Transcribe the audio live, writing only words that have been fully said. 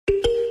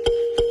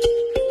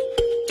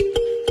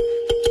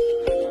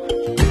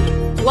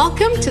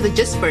Welcome to the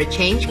Just for a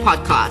Change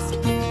podcast,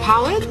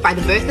 powered by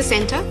the Bertha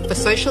Center for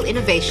Social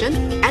Innovation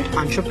and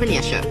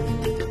Entrepreneurship.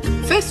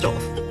 First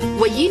off,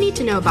 what you need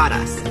to know about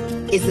us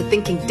is that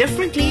thinking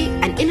differently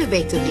and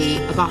innovatively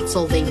about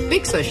solving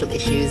big social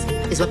issues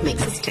is what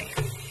makes us tick.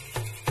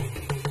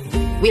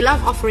 We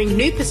love offering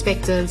new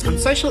perspectives on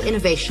social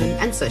innovation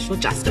and social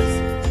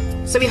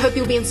justice. So we hope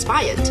you'll be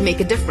inspired to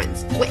make a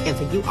difference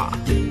wherever you are.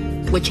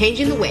 We're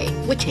changing the way,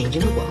 we're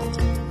changing the world.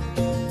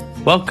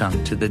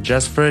 Welcome to the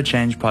Just for a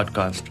Change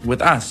podcast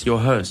with us, your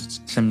hosts,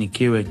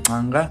 Simnikiwe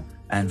Xanga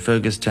and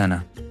Fergus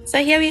Turner.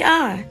 So here we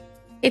are.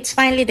 It's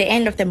finally the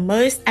end of the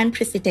most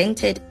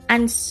unprecedented,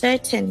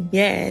 uncertain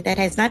year that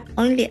has not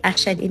only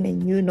ushered in a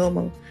new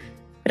normal,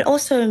 but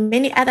also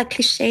many other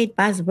cliched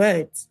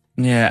buzzwords.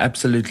 Yeah,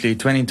 absolutely.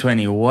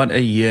 2020, what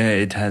a year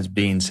it has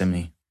been,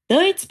 Simni.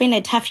 Though it's been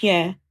a tough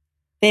year,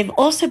 there have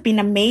also been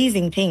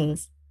amazing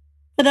things.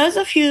 For those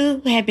of you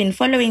who have been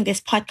following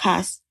this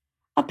podcast,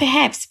 or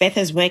perhaps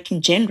Bertha's work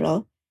in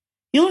general,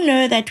 you'll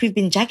know that we've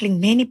been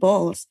juggling many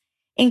balls,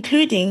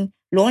 including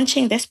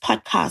launching this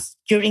podcast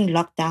during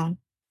lockdown.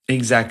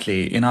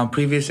 Exactly. In our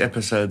previous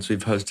episodes,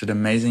 we've hosted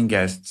amazing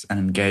guests and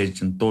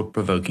engaged in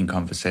thought-provoking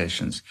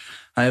conversations.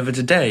 However,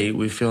 today,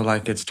 we feel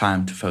like it's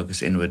time to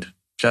focus inward,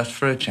 just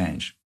for a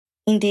change.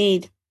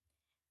 Indeed.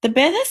 The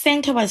Bertha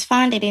Center was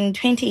founded in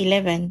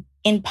 2011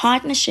 in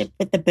partnership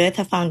with the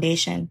Bertha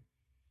Foundation.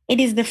 It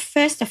is the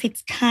first of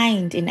its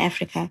kind in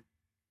Africa,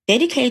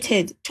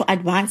 dedicated to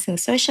advancing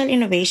social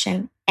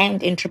innovation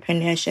and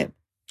entrepreneurship.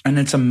 And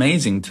it's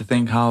amazing to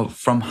think how,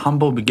 from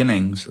humble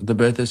beginnings, the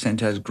Bertha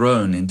Center has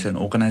grown into an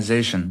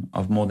organization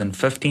of more than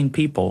 15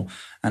 people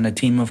and a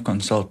team of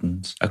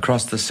consultants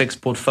across the 6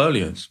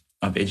 portfolios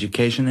of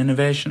education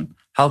innovation,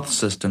 health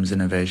systems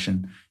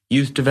innovation,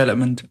 youth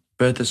development,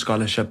 Bertha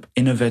scholarship,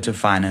 innovative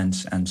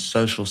finance, and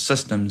social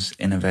systems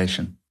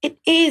innovation. It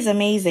is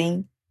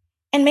amazing.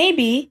 And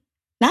maybe,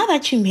 now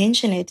that you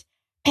mention it,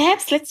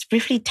 perhaps let's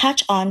briefly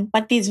touch on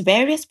what these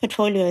various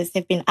portfolios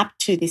have been up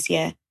to this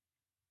year.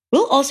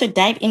 We'll also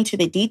dive into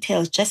the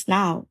details just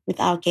now with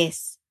our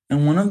guests.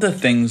 And one of the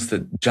things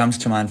that jumps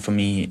to mind for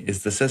me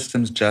is the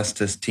Systems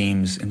Justice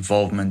team's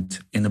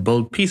involvement in the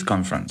Build Peace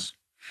Conference.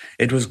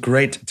 It was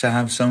great to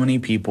have so many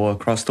people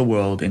across the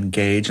world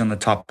engage on the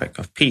topic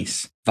of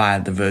peace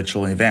via the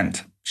virtual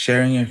event,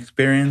 sharing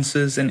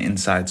experiences and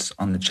insights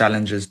on the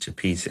challenges to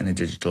peace in a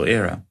digital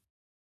era.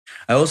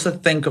 I also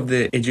think of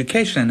the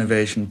education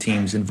innovation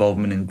team's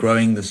involvement in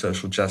growing the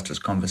social justice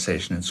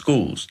conversation in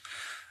schools,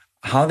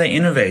 how they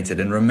innovated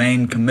and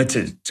remained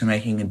committed to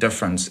making a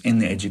difference in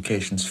the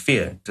education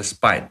sphere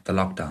despite the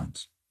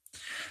lockdowns.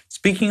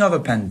 Speaking of a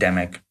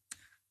pandemic,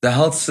 the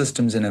Health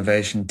Systems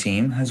Innovation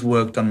team has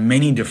worked on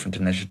many different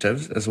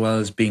initiatives, as well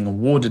as being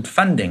awarded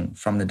funding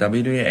from the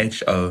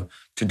WHO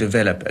to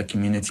develop a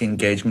community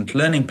engagement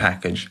learning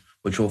package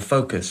which will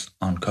focus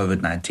on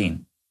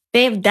COVID-19.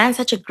 They've done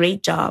such a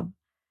great job.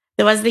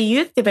 There was the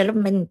Youth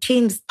Development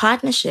Team's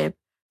partnership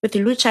with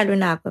Lucha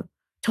Lunago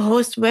to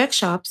host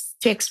workshops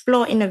to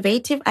explore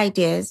innovative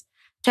ideas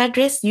to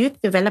address youth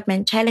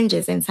development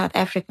challenges in South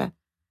Africa,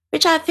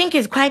 which I think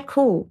is quite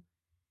cool.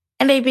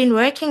 And they've been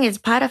working as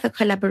part of a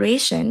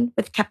collaboration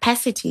with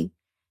Capacity,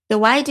 the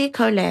YD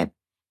Collab,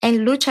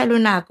 and Lucha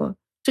Lunago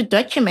to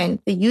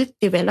document the youth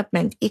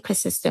development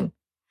ecosystem.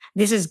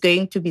 This is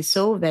going to be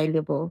so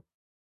valuable.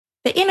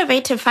 The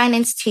Innovative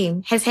Finance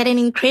team has had an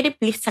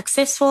incredibly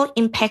successful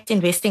Impact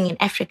Investing in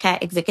Africa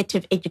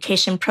executive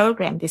education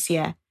program this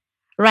year,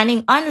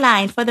 running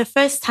online for the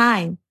first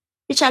time,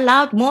 which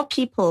allowed more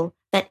people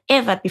than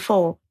ever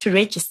before to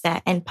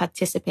register and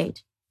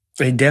participate.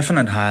 A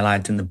definite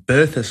highlight in the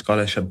Bertha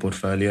Scholarship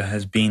portfolio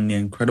has been the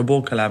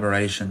incredible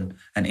collaboration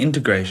and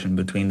integration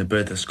between the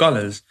Bertha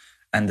Scholars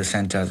and the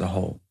Centre as a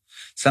whole,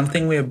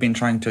 something we have been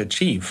trying to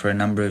achieve for a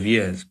number of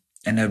years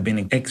and have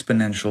been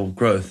exponential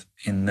growth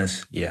in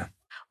this year.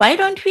 Why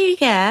don't we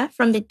hear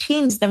from the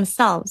teams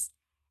themselves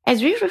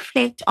as we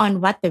reflect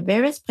on what the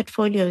various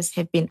portfolios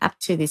have been up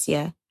to this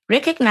year,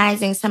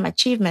 recognizing some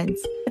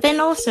achievements, but then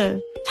also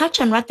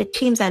touch on what the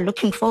teams are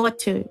looking forward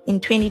to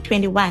in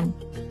 2021.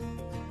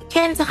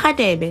 Ken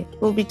Zakhadebe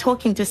will be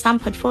talking to some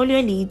portfolio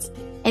leads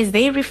as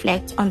they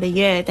reflect on the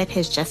year that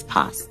has just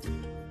passed.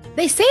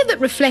 They say that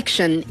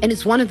reflection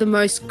is one of the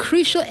most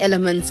crucial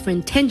elements for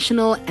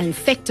intentional and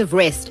effective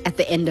rest at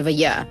the end of a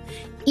year,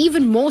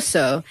 even more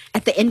so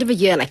at the end of a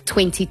year like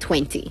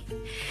 2020.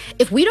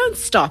 If we don't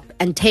stop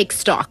and take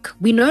stock,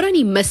 we not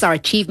only miss our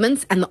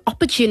achievements and the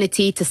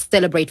opportunity to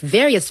celebrate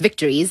various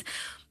victories,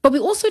 but we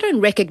also don't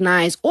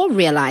recognize or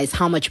realize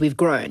how much we've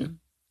grown.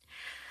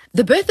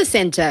 The Bertha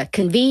Center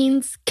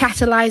convenes,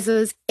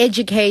 catalyzes,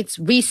 educates,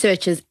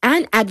 researches,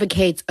 and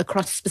advocates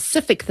across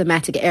specific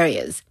thematic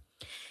areas.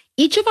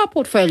 Each of our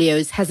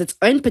portfolios has its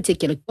own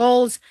particular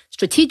goals,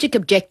 strategic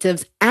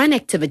objectives, and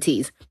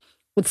activities,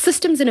 with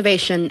systems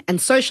innovation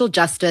and social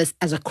justice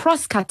as a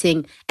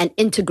cross-cutting and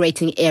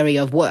integrating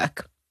area of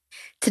work.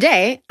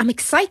 Today, I'm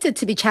excited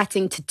to be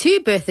chatting to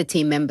two Bertha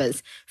team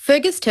members,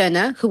 Fergus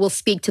Turner, who will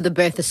speak to the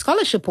Bertha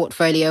Scholarship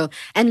Portfolio,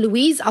 and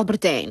Louise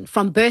Albertine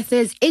from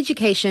Bertha's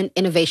Education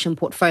Innovation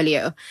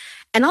Portfolio.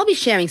 And I'll be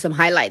sharing some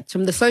highlights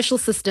from the Social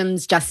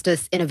Systems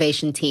Justice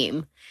Innovation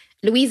team.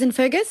 Louise and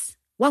Fergus,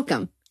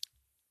 welcome.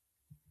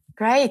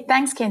 Great.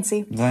 Thanks,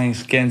 Kenzie.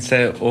 Thanks,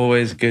 Kenzie.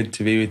 Always good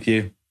to be with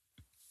you.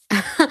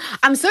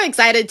 I'm so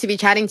excited to be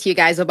chatting to you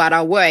guys about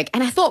our work.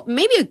 And I thought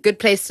maybe a good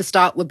place to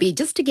start would be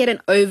just to get an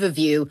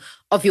overview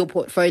of your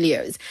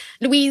portfolios.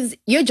 Louise,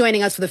 you're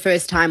joining us for the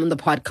first time on the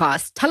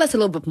podcast. Tell us a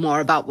little bit more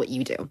about what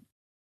you do.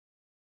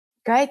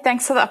 Great.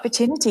 Thanks for the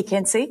opportunity,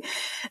 Kenzie.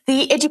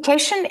 The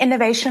Education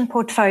Innovation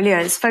Portfolio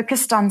is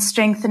focused on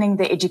strengthening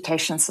the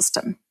education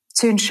system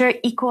to ensure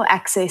equal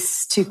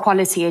access to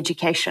quality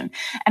education.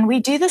 And we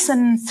do this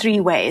in three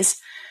ways: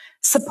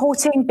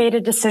 supporting better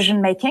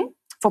decision-making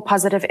for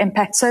positive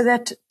impact so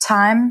that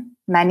time,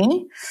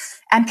 money,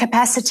 and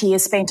capacity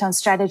is spent on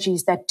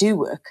strategies that do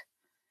work.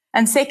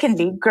 And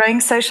secondly, growing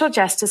social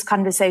justice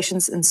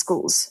conversations in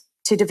schools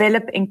to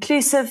develop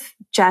inclusive,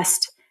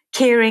 just,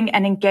 caring,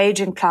 and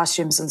engaging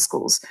classrooms and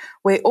schools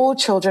where all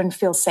children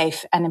feel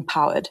safe and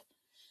empowered.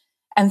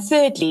 And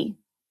thirdly,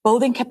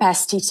 building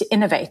capacity to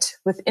innovate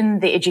within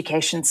the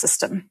education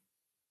system.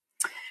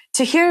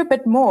 To hear a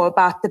bit more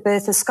about the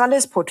Bertha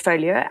Scholars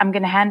Portfolio, I'm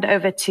going to hand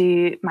over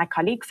to my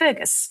colleague,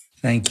 Fergus.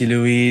 Thank you,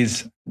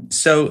 Louise.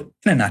 So,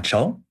 in a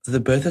nutshell, the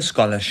Bertha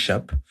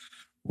Scholarship,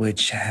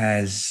 which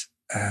has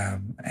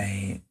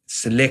a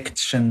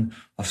selection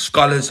of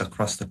scholars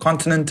across the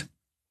continent,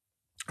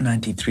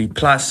 93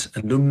 plus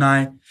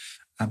alumni,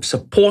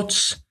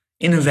 supports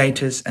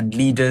innovators and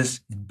leaders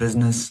in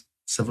business,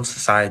 civil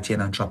society,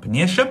 and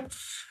entrepreneurship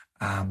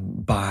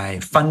by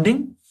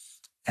funding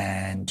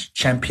and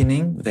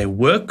championing their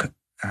work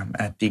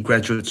at the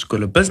Graduate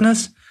School of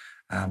Business,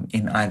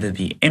 in either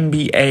the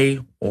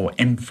MBA or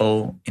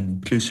MPhil in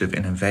Inclusive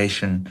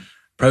Innovation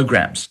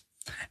programs.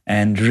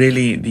 And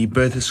really, the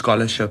Bertha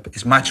Scholarship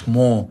is much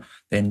more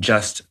than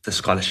just the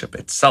scholarship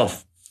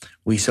itself.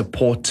 We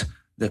support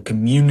the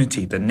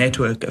community, the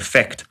network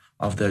effect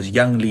of those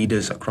young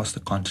leaders across the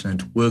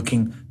continent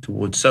working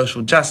towards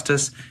social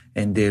justice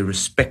in their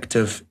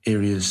respective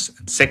areas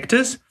and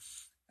sectors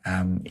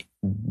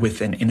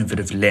with an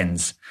innovative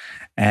lens.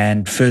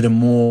 And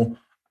furthermore,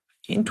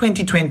 in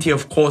 2020,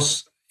 of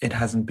course, it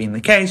hasn't been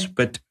the case,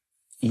 but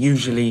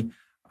usually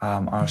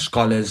our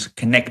scholars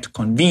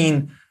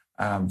convene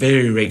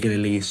very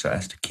regularly so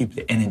as to keep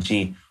the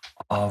energy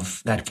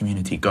of that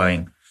community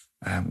going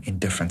in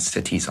different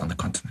cities on the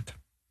continent.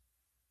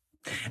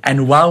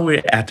 And while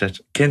we're at it,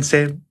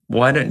 Kenzie,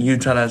 why don't you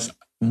tell us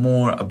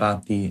more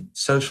about the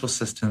Social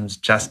Systems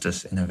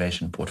Justice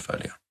Innovation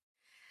Portfolio?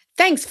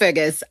 Thanks,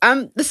 Fergus.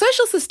 The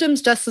Social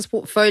Systems Justice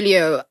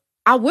Portfolio,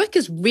 our work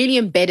is really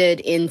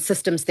embedded in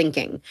systems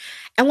thinking.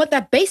 And what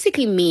that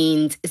basically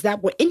means is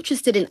that we're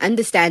interested in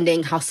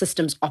understanding how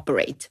systems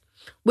operate.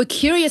 We're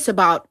curious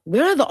about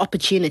where are the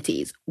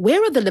opportunities,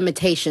 where are the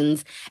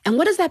limitations, and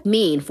what does that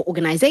mean for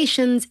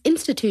organizations,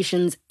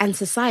 institutions, and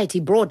society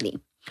broadly.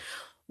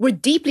 We're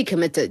deeply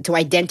committed to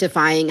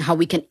identifying how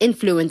we can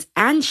influence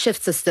and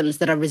shift systems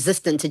that are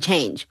resistant to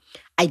change,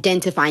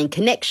 identifying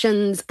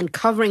connections,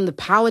 uncovering the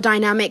power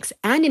dynamics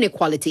and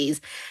inequalities,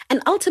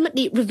 and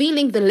ultimately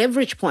revealing the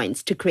leverage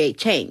points to create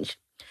change.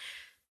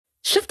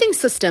 Shifting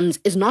systems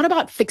is not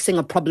about fixing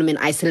a problem in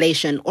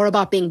isolation or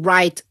about being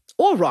right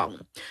or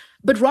wrong,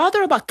 but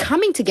rather about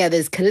coming together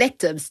as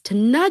collectives to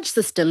nudge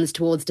systems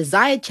towards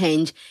desired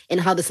change in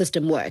how the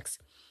system works.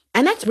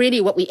 And that's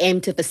really what we aim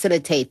to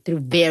facilitate through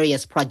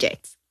various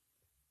projects.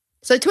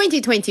 So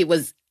 2020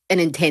 was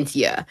an intense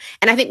year.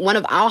 And I think one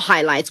of our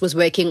highlights was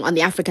working on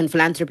the African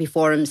Philanthropy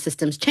Forum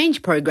Systems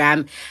Change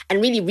Program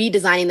and really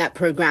redesigning that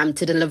program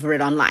to deliver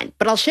it online.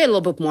 But I'll share a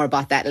little bit more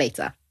about that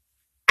later.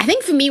 I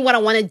think for me, what I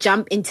want to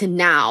jump into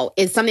now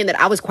is something that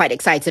I was quite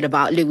excited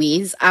about,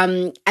 Louise.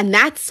 And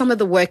that's some of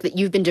the work that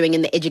you've been doing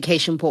in the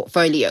education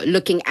portfolio,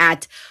 looking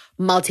at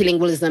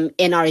multilingualism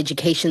in our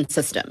education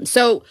system.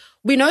 So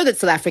we know that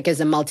South Africa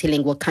is a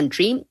multilingual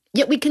country,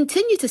 yet we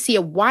continue to see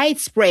a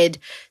widespread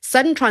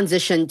sudden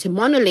transition to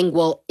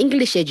monolingual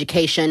English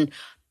education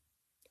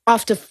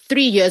after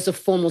 3 years of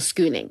formal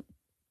schooling.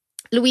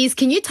 Louise,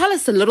 can you tell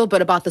us a little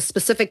bit about the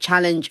specific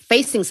challenge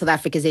facing South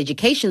Africa's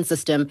education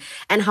system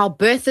and how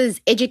Bertha's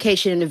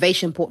Education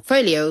Innovation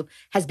Portfolio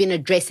has been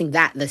addressing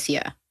that this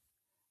year?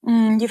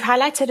 You've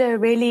highlighted a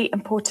really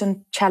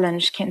important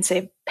challenge,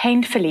 Kenzie.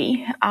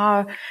 Painfully,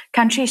 our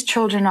country's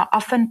children are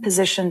often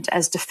positioned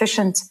as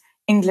deficient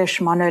English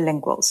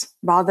monolinguals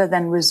rather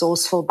than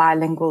resourceful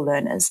bilingual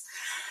learners.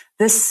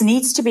 This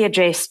needs to be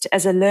addressed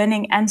as a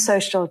learning and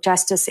social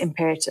justice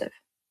imperative.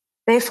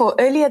 Therefore,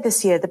 earlier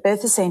this year, the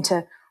Bertha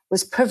Centre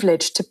was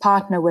privileged to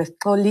partner with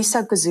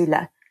Xolisa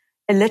Guzula,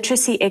 a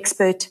literacy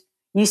expert,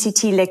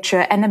 UCT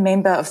lecturer, and a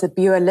member of the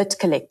Bua Lit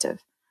Collective,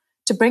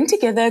 to bring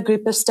together a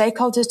group of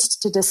stakeholders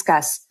to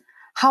discuss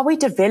how we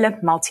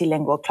develop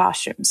multilingual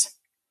classrooms.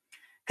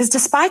 Because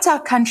despite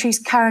our country's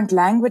current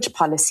language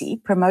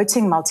policy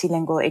promoting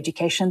multilingual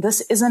education,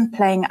 this isn't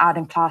playing out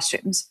in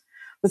classrooms.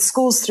 with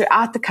schools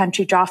throughout the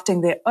country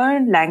drafting their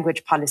own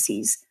language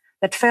policies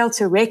that fail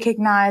to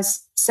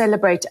recognize,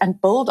 celebrate,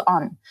 and build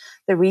on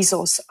the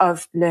resource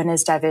of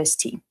learners'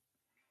 diversity.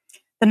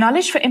 The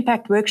Knowledge for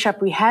Impact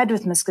workshop we had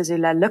with Ms.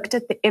 Gazula looked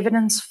at the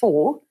evidence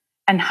for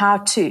and how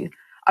to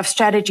of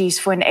strategies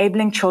for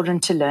enabling children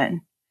to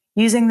learn,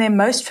 using their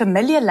most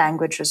familiar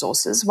language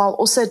resources while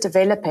also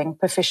developing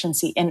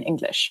proficiency in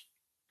English.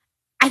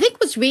 I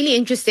think what's really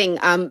interesting,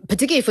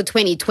 particularly for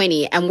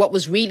 2020, and what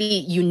was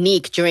really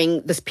unique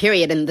during this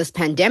period and this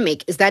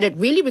pandemic, is that it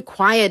really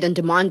required and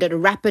demanded a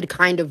rapid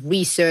kind of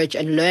research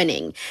and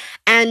learning.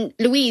 And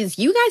Louise,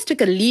 you guys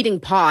took a leading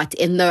part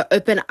in the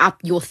Open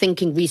Up Your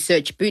Thinking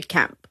Research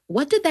Bootcamp.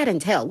 What did that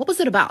entail? What was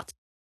it about?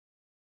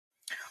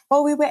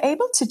 Well, we were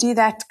able to do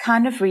that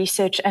kind of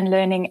research and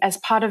learning as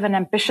part of an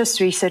ambitious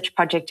research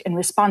project in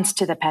response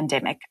to the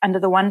pandemic under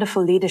the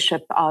wonderful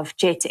leadership of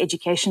JET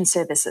Education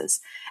Services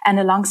and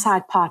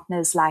alongside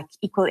partners like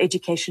Equal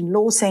Education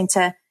Law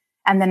Centre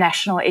and the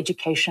National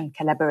Education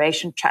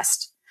Collaboration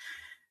Trust.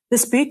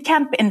 This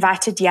bootcamp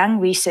invited young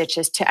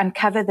researchers to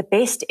uncover the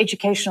best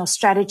educational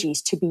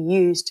strategies to be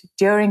used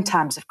during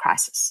times of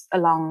crisis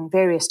along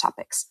various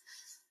topics.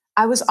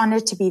 I was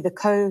honored to be the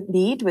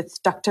co-lead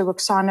with Dr.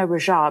 Roxana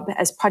Rajab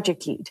as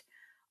project lead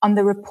on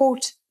the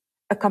report,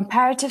 a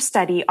comparative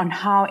study on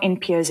how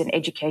NPOs in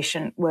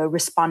education were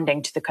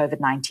responding to the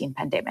COVID-19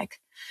 pandemic.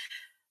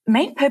 The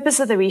main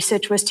purpose of the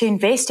research was to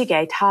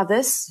investigate how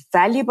this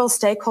valuable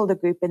stakeholder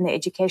group in the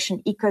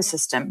education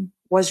ecosystem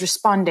was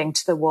responding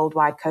to the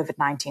worldwide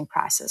COVID-19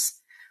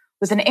 crisis,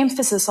 with an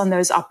emphasis on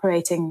those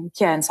operating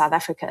here in South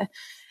Africa.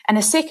 And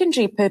a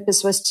secondary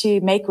purpose was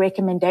to make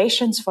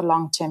recommendations for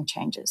long-term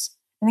changes.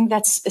 I think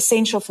that's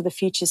essential for the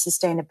future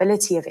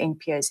sustainability of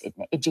NPOs in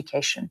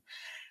education.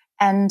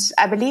 And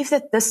I believe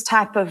that this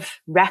type of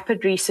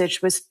rapid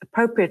research was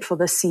appropriate for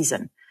this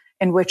season,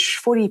 in which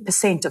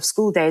 40% of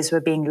school days were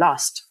being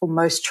lost for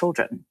most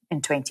children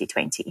in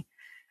 2020.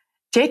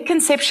 JET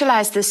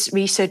conceptualized this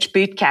research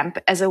bootcamp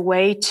as a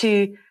way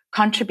to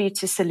contribute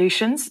to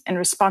solutions in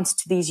response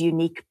to these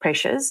unique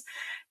pressures,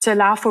 to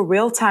allow for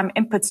real-time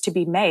inputs to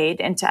be made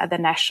into other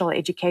national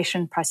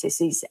education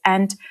processes,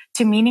 and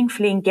to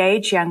meaningfully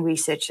engage young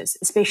researchers,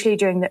 especially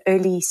during the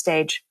early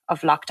stage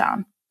of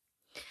lockdown.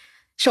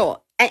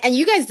 Sure. And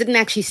you guys didn't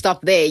actually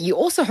stop there. You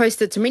also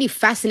hosted some really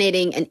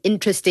fascinating and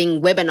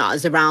interesting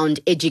webinars around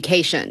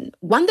education.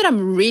 One that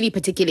I'm really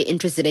particularly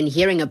interested in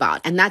hearing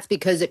about, and that's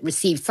because it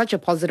received such a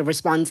positive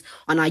response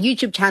on our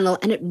YouTube channel,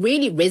 and it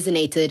really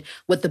resonated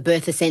with the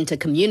Bertha Center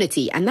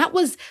community. And that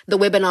was the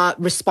webinar,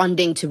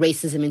 Responding to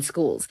Racism in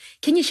Schools.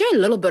 Can you share a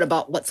little bit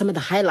about what some of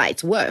the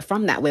highlights were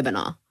from that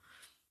webinar?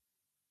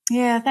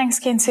 Yeah, thanks,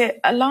 Ken. So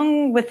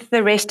along with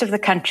the rest of the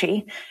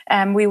country,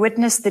 we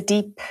witnessed the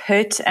deep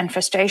hurt and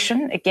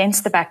frustration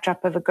against the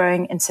backdrop of a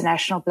growing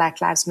international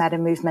Black Lives Matter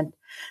movement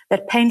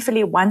that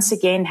painfully once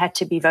again had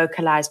to be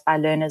vocalized by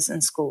learners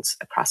in schools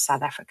across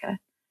South Africa.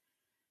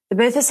 The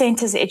Bertha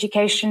Center's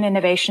education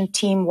innovation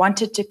team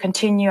wanted to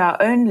continue our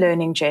own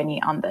learning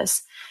journey on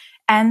this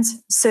and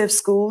serve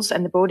schools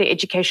and the broader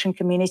education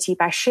community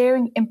by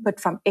sharing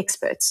input from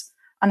experts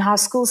on how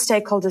school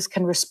stakeholders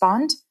can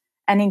respond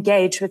and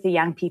engage with the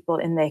young people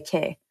in their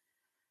care.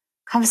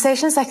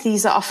 Conversations like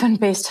these are often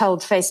best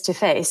held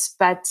face-to-face,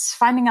 but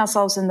finding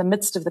ourselves in the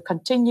midst of the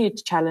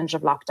continued challenge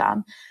of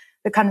lockdown,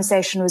 the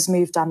conversation was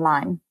moved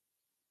online.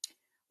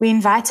 We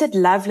invited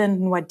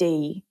Loveland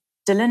Nwadei,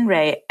 Dylan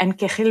Ray, and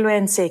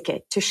Kegilwe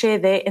Nseke to share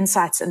their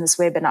insights in this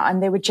webinar,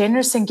 and they were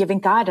generous in giving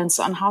guidance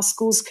on how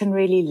schools can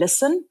really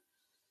listen,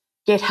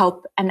 get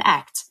help, and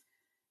act.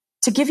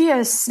 To give you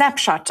a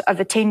snapshot of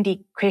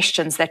attendee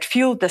questions that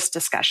fueled this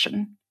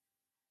discussion,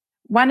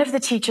 one of the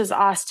teachers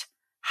asked,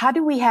 how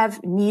do we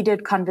have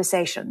needed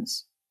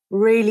conversations,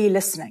 really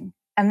listening,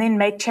 and then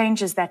make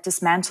changes that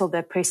dismantle the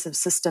oppressive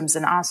systems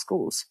in our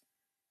schools?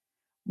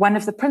 One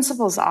of the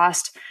principals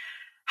asked,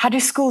 how do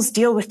schools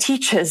deal with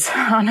teachers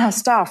on our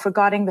staff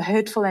regarding the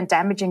hurtful and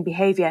damaging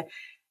behavior?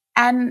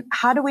 And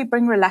how do we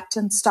bring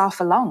reluctant staff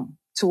along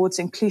towards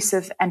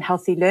inclusive and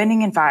healthy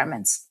learning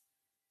environments?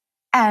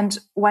 And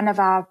one of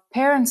our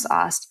parents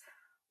asked,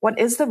 what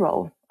is the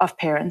role of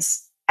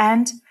parents?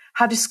 And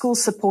how do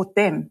schools support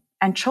them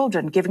and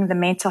children given the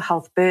mental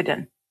health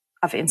burden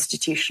of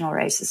institutional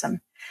racism?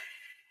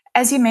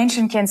 As you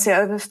mentioned, Ken, so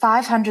over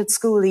 500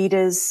 school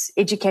leaders,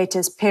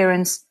 educators,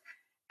 parents,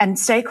 and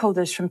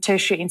stakeholders from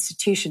tertiary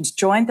institutions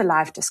joined the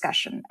live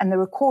discussion. And the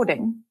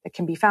recording that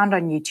can be found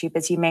on YouTube,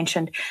 as you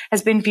mentioned,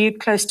 has been viewed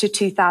close to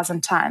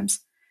 2,000 times.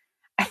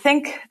 I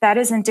think that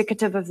is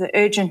indicative of the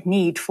urgent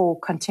need for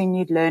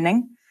continued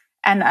learning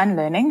and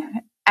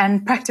unlearning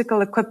and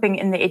practical equipping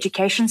in the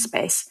education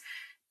space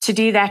to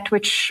do that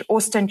which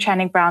Austin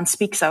Channing Brown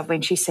speaks of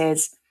when she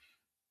says,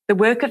 the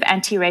work of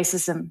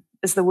anti-racism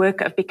is the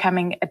work of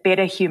becoming a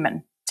better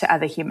human to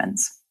other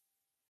humans.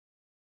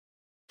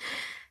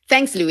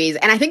 Thanks, Louise.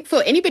 And I think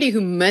for anybody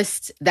who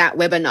missed that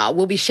webinar,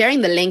 we'll be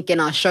sharing the link in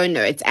our show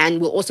notes, and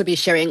we'll also be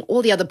sharing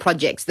all the other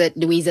projects that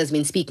Louise has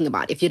been speaking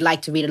about if you'd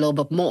like to read a little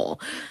bit more.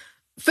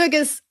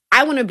 Fergus,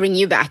 I want to bring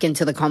you back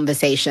into the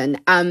conversation.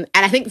 And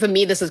I think for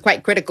me, this is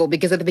quite critical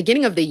because at the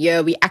beginning of the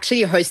year, we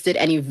actually hosted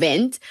an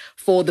event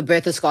for the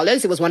Bertha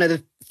Scholars. It was one of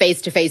the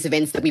face-to-face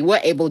events that we were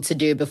able to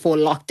do before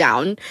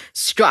lockdown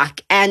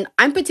struck. And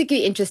I'm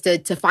particularly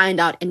interested to find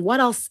out in what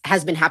else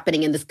has been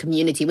happening in this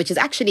community, which is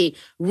actually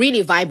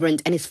really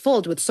vibrant and is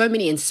filled with so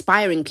many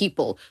inspiring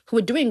people who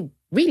are doing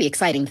really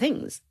exciting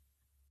things.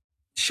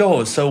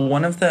 Sure. So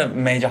one of the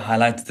major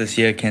highlights this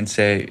year, can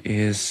say,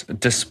 is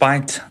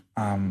despite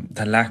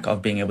the lack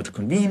of being able to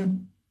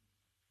convene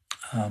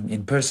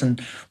in person,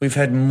 we've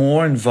had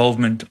more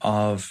involvement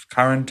of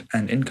current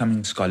and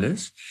incoming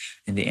scholars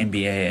in the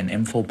MBA and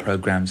MPhil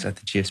programs at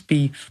the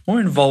GSB,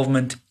 more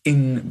involvement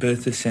in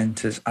Bertha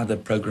Centre's other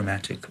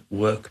programmatic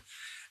work.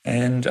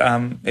 And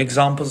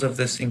examples of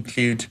this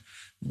include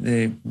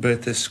the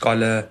Bertha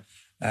Scholar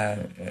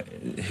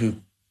who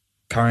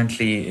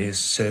currently is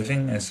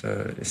serving as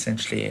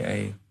essentially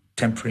a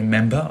temporary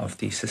member of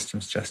the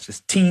Systems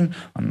Justice team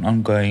on an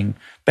ongoing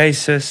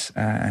basis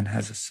and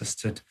has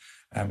assisted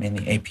in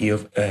the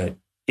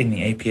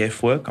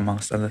APF work,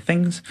 amongst other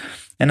things.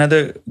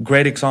 Another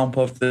great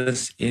example of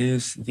this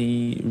is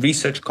the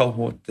research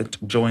cohort that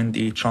joined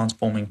the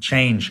Transforming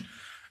Change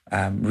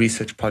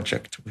research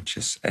project, which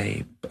is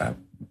a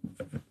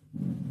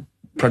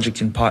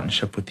project in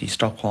partnership with the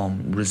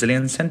Stockholm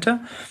Resilience Centre,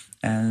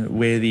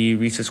 where the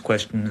research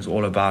question is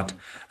all about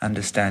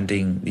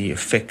understanding the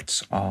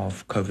effects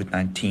of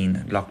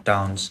COVID-19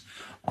 lockdowns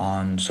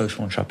on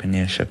social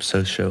entrepreneurship,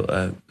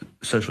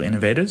 social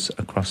innovators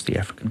across the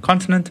African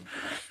continent,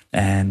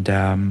 and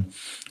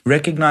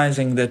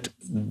recognizing that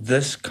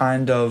this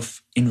kind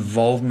of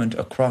involvement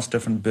across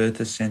different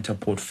Bertha Centre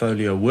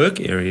portfolio work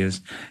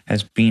areas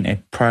has been a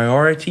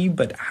priority,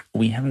 but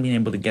we haven't been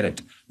able to get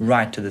it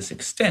right to this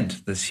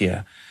extent this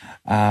year.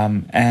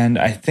 And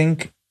I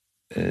think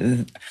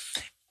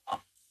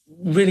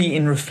really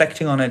in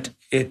reflecting on it,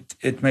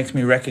 it makes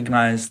me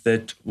recognize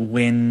that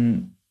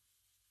when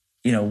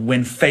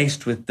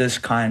faced with this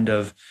kind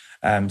of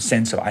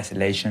sense of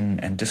isolation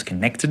and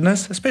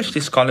disconnectedness, especially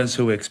scholars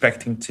who are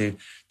expecting to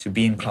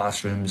be in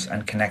classrooms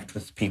and connect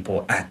with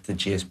people at the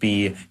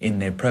GSB in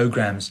their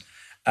programs,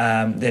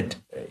 that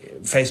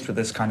faced with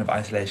this kind of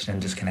isolation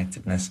and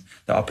disconnectedness,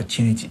 the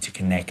opportunity to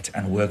connect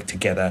and work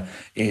together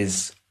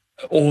is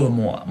all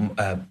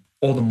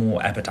the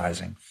more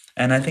appetizing.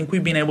 And I think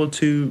we've been able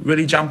to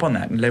really jump on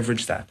that and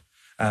leverage that.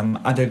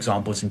 Other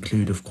examples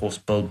include, of course,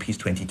 Build Peace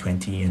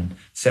 2020 and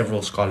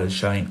several scholars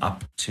showing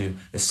up to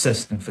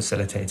assist in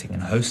facilitating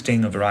and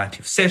hosting a variety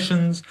of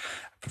sessions,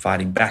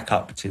 providing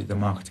backup to the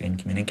marketing and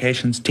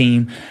communications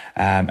team,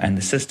 and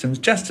the Systems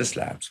Justice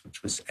Labs,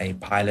 which was a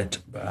pilot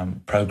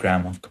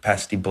program of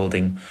capacity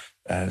building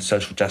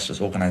social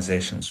justice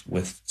organizations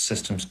with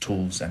systems,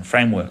 tools, and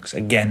frameworks.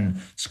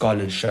 Again,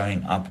 scholars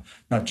showing up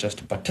not just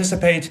to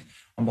participate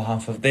on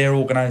behalf of their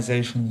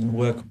organizations and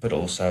work, but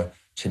also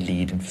to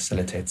lead and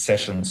facilitate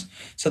sessions.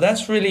 So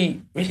that's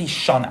really, really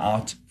shone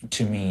out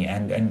to me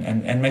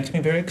and makes me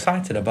very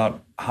excited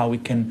about how we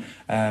can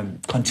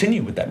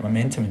continue with that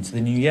momentum into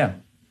the new year.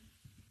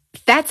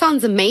 That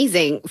sounds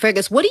amazing.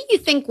 Fergus, what do you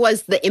think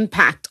was the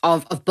impact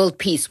of Build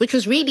Peace, which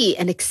was really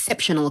an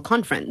exceptional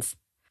conference?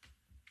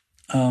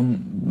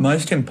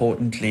 Most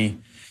importantly,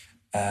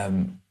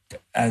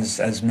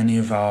 as many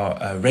of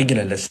our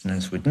regular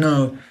listeners would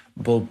know,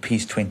 Build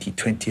Peace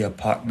 2020, a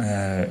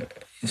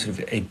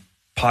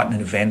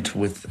partnered event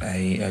with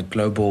a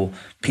global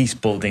peace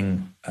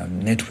building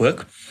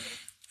network,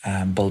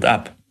 Build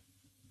Up,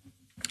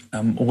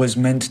 was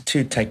meant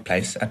to take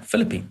place at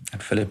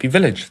Philippi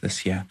Village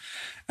this year,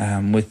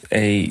 with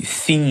a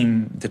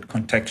theme that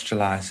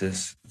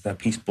contextualizes the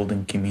peace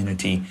building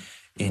community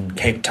in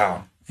Cape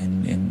Town,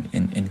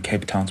 in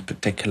Cape Town's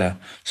particular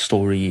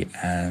story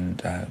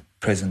and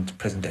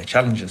present day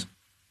challenges.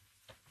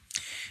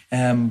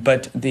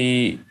 But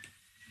the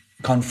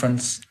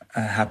conference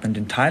happened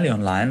entirely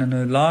online, and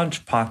a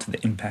large part of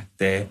the impact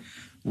there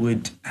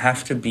would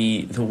have to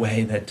be the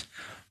way that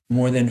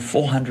more than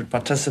 400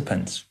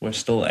 participants were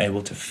still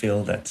able to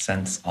feel that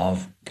sense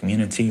of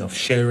community, of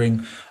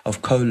sharing,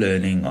 of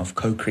co-learning, of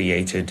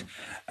co-created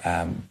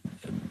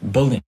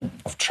building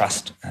of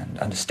trust and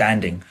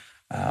understanding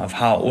of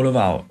how all of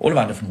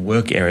our different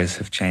work areas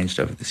have changed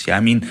over this year. I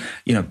mean,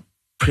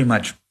 pretty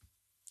much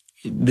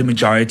the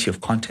majority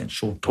of content,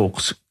 short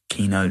talks,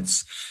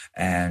 keynotes,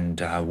 and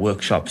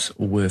workshops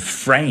were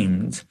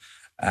framed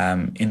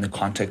in the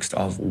context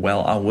of,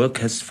 our work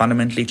has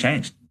fundamentally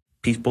changed.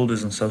 Peace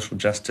builders and social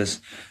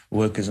justice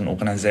workers and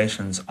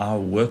organizations, our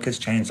work has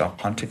changed, our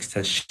context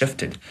has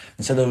shifted.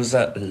 And so there was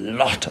a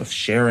lot of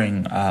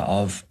sharing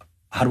of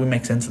how do we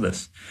make sense of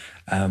this?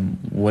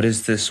 What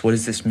does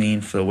this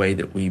mean for the way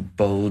that we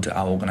build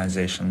our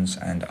organizations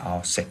and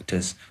our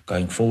sectors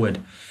going forward?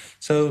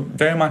 So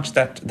very much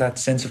that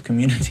sense of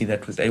community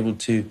that was able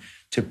to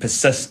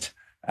persist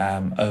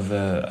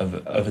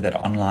over that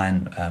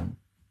online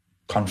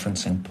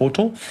conferencing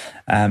portal,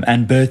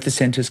 and Bertha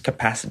Centre's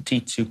capacity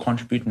to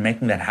contribute in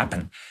making that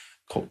happen.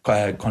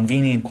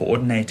 convening,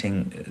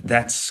 coordinating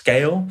that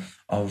scale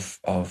of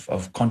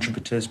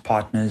contributors,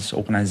 partners,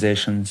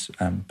 organizations,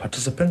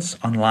 participants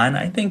online,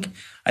 I think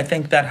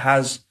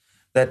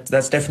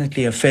that's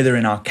definitely a feather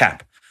in our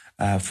cap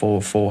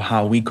for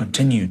how we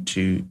continue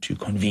to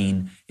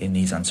convene in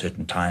these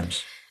uncertain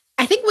times.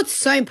 I think what's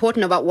so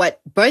important about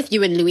what both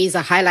you and Louise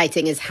are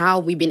highlighting is how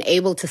we've been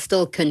able to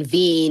still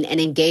convene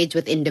and engage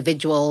with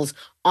individuals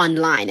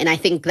online. And I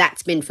think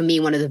that's been, for me,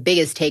 one of the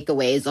biggest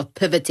takeaways of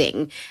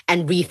pivoting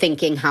and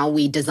rethinking how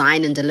we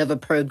design and deliver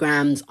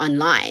programs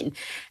online.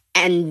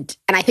 And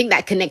I think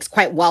that connects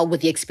quite well with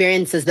the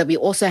experiences that we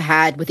also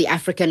had with the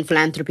African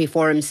Philanthropy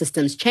Forum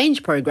Systems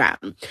Change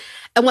Program.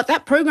 And what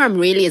that program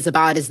really is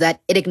about is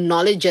that it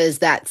acknowledges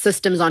that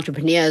systems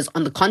entrepreneurs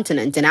on the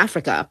continent in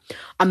Africa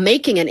are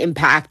making an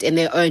impact in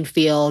their own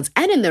fields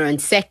and in their own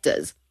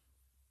sectors.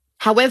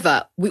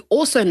 However, we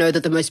also know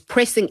that the most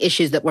pressing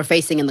issues that we're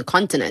facing in the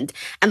continent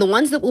and the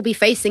ones that we'll be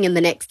facing in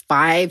the next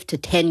 5 to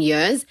 10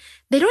 years,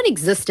 they don't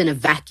exist in a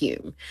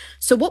vacuum.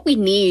 So what we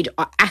need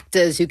are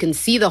actors who can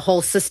see the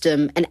whole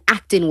system and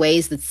act in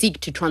ways that seek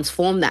to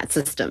transform that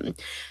system.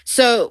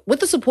 So with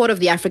the support of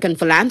the African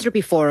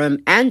Philanthropy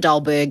Forum and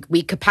Dalberg,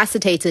 we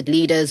capacitated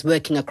leaders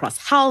working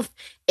across health,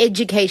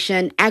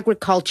 education,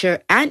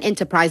 agriculture, and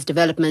enterprise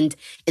development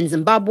in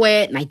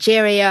Zimbabwe,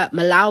 Nigeria,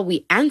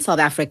 Malawi, and South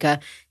Africa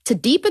to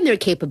deepen their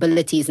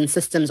capabilities in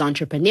systems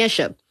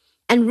entrepreneurship.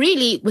 And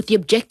really with the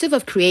objective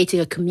of creating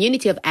a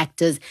community of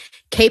actors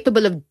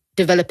capable of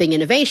developing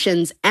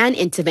innovations and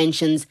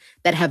interventions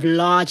that have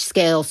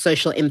large-scale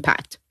social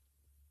impact.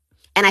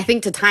 And I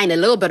think to tie in a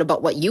little bit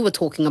about what you were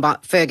talking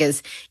about,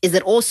 Fergus, is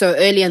that also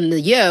earlier in the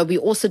year, we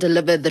also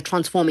delivered the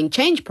Transforming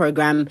Change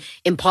program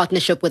in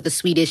partnership with the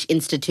Swedish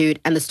Institute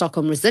and the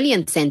Stockholm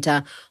Resilience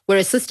Center, where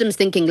a systems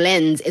thinking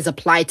lens is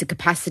applied to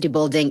capacity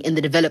building in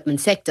the development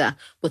sector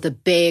with a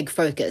big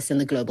focus in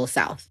the Global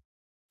South.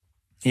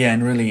 Yeah,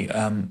 and really,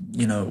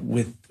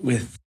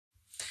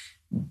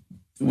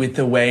 with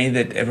the way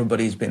that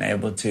everybody's been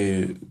able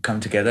to come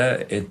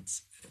together,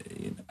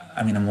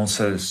 I'm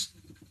also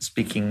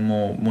speaking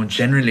more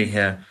generally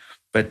here,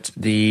 but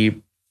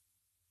the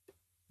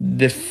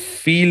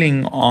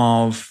feeling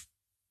of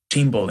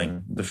team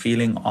building, the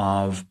feeling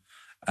of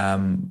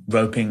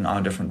roping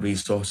our different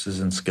resources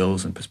and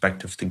skills and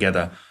perspectives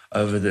together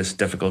over this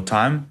difficult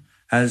time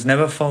has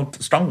never felt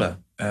stronger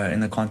in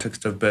the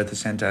context of Bertha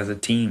Center as a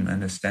team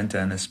and a center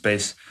and a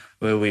space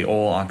where we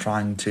all are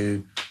trying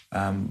to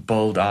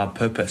build our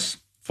purpose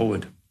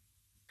forward.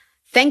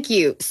 Thank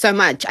you so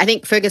much. I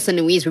think Fergus and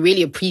Louise, we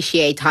really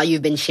appreciate how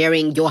you've been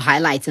sharing your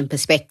highlights and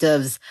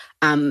perspectives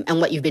and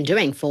what you've been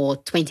doing for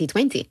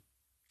 2020.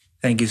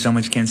 Thank you so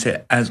much, Kense.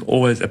 As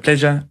always, a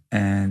pleasure,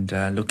 and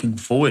looking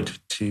forward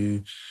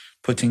to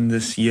putting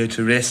this year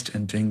to rest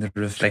and doing the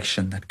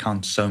reflection that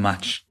counts so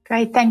much.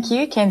 Great. Thank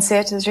you, Kense.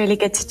 It was really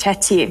good to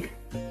chat to you.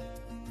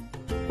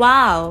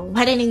 Wow,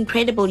 what an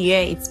incredible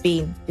year it's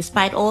been,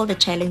 despite all the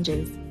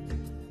challenges.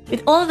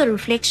 With all the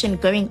reflection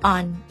going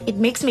on, it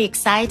makes me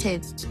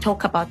excited to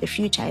talk about the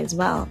future as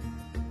well.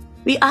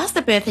 We asked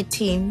the Bertha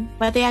team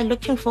what they are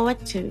looking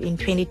forward to in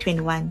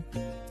 2021.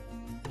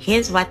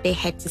 Here's what they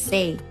had to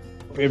say.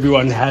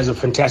 Everyone has a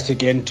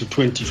fantastic end to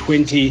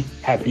 2020.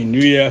 Happy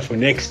New Year for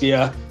next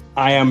year.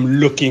 I am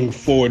looking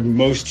forward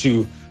most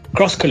to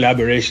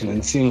cross-collaboration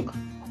and seeing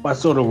what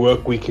sort of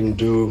work we can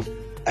do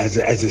as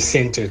a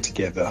center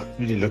together.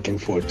 Really looking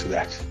forward to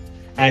that.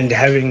 And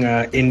having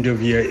an end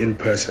of year in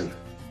person.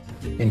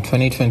 In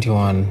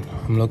 2021,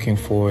 I'm looking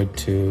forward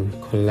to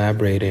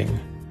collaborating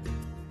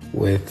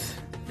with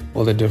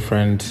all the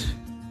different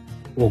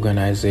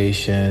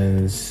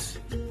organizations,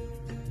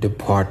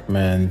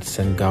 departments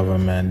and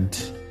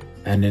government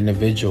and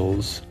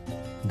individuals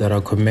that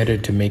are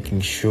committed to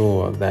making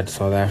sure that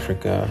South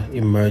Africa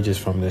emerges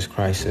from this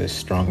crisis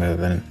stronger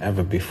than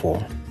ever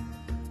before.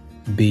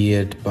 Be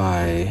it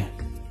by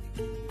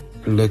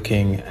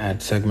looking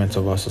at segments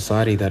of our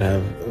society that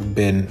have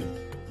been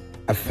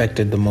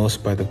affected the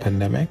most by the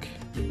pandemic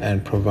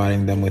and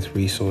providing them with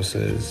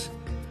resources,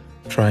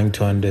 trying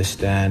to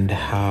understand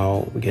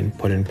how we can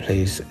put in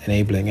place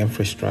enabling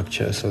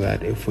infrastructure so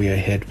that if we are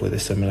hit with a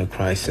similar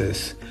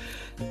crisis,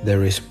 the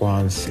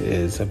response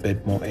is a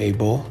bit more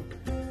able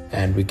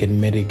and we can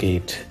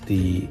mitigate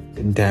the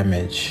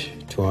damage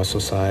to our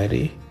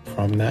society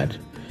from that.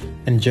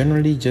 And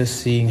generally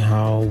just seeing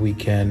how we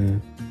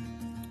can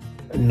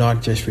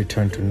not just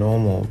return to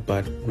normal,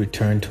 but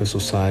return to a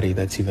society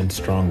that's even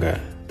stronger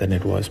than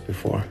it was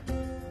before.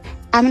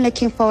 I'm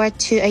looking forward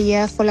to a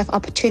year full of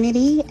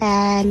opportunity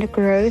and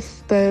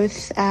growth,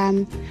 both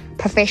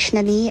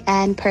professionally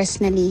and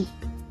personally.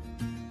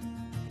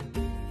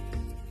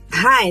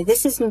 Hi,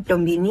 this is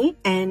Ntombini,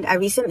 and I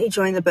recently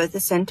joined the Bertha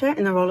Center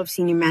in the role of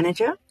senior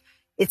manager.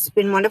 It's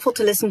been wonderful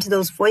to listen to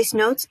those voice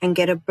notes and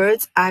get a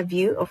bird's eye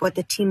view of what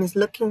the team is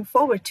looking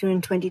forward to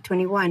in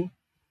 2021.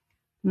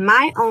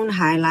 My own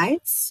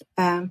highlights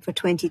for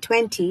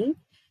 2020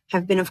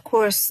 have been, of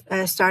course,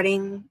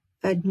 starting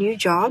a new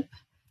job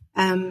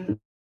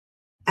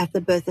at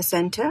the Bertha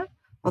Center.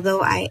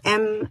 Although I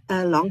am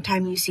a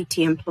longtime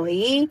UCT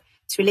employee,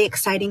 It's really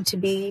exciting to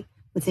be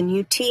with a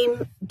new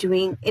team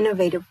doing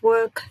innovative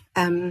work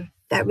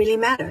that really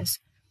matters.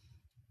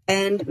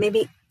 And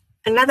maybe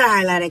another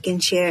highlight I can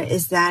share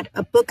is that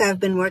a book I've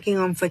been working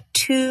on for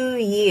 2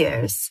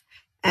 years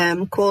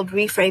called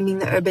Reframing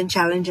the Urban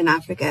Challenge in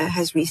Africa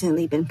has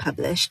recently been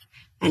published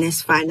and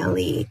is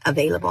finally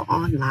available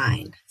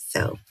online.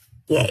 So,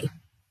 yay.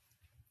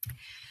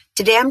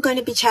 Today I'm going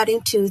to be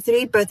chatting to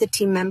 3 Bertha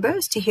team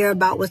members to hear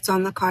about what's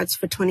on the cards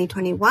for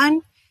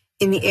 2021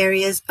 in the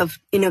areas of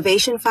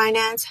innovation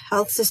finance,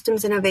 health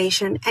systems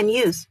innovation, and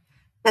youth.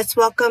 Let's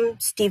welcome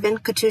Stephen,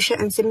 Katusha,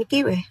 and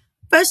Sinikiwe.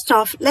 First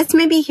off, let's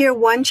maybe hear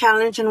one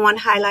challenge and one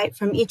highlight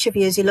from each of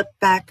you as you look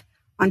back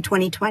on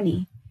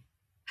 2020.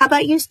 How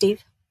about you,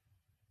 Steve?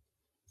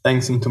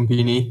 Thanks,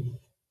 Ntombini.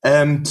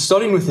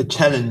 Starting with the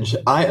challenge,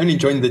 I only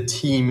joined the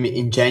team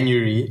in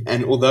January,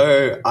 and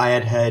although I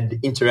had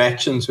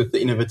interactions with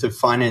the innovative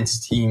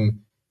finance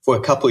team for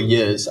a couple of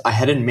years, I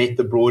hadn't met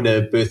the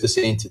broader Bertha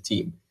Center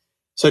team.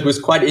 So it was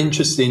quite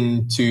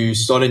interesting to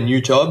start a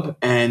new job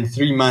and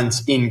 3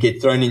 months in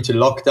get thrown into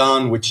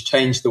lockdown, which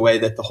changed the way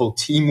that the whole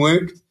team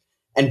worked.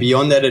 And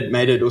beyond that, it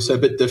made it also a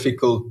bit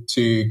difficult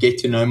to get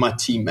to know my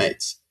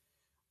teammates.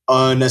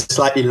 On a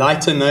slightly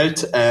lighter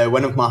note,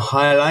 one of my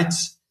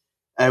highlights,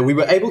 we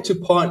were able to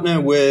partner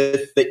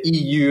with the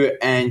EU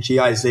and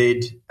GIZ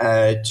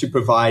to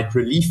provide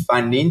relief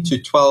funding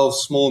to 12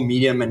 small,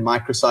 medium and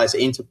micro-sized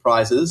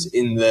enterprises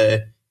in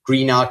the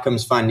Green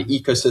Outcomes Fund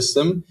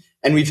ecosystem.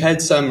 And we've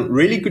had some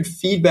really good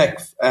feedback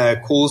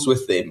calls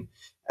with them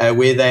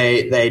where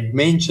they'd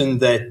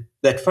mentioned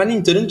that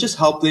funding didn't just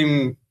help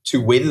them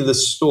to weather the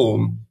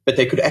storm, but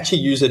they could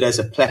actually use it as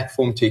a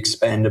platform to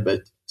expand a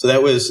bit. So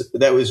that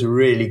was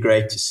really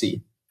great to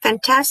see.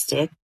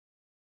 Fantastic.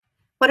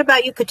 What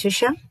about you,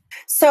 Katusha?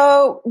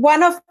 So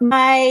one of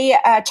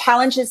my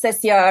challenges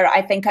this year,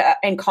 I think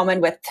in common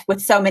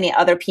with so many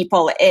other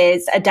people,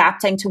 is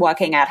adapting to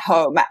working at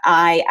home.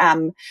 I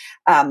am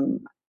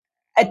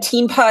a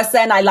team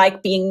person. I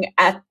like being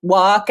at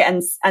work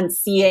and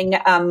seeing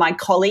my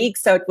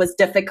colleagues. So it was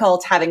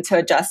difficult having to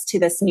adjust to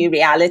this new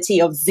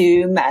reality of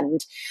Zoom and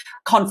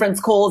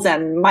conference calls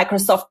and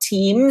Microsoft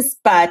Teams.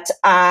 But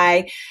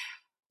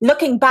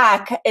looking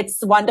back, it's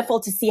wonderful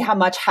to see how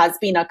much has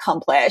been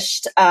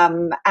accomplished.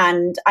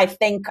 And I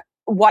think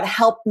what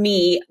helped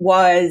me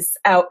was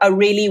a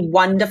really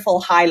wonderful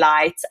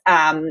highlight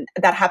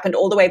that happened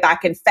all the way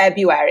back in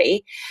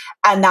February.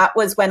 And that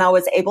was when I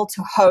was able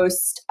to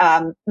host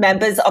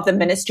members of the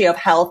Ministry of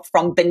Health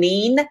from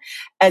Benin,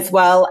 as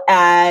well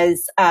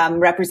as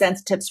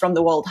representatives from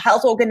the World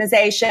Health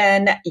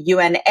Organization,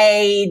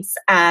 UNAIDS,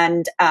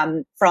 and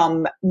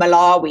from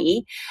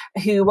Malawi,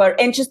 who were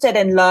interested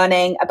in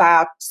learning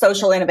about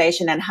social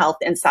innovation and health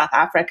in South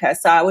Africa.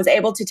 So I was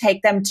able to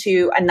take them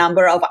to a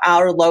number of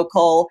our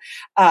local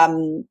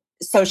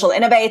social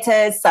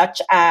innovators,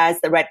 such as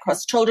the Red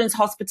Cross Children's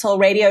Hospital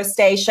radio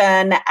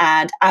station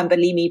and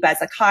Ambalimi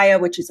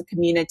Bazakaya, which is a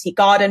community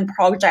garden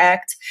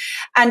project.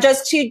 And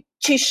just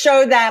to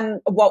show them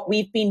what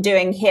we've been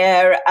doing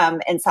here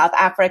in South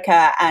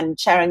Africa and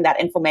sharing that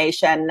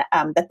information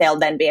that they'll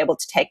then be able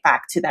to take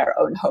back to their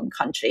own home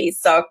countries.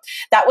 So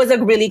that was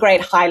a really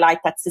great highlight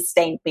that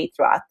sustained me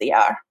throughout the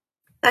year.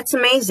 That's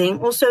amazing.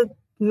 Also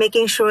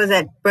making sure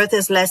that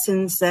Bertha's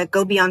lessons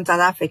go beyond South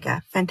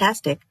Africa.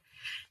 Fantastic.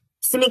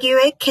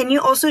 Sinikiwe, can you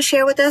also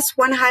share with us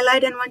one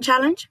highlight and one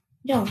challenge?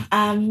 Yeah,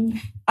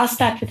 I'll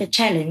start with a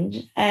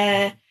challenge.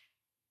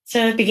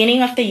 So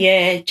beginning of the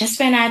year, just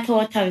when I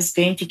thought I was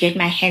going to get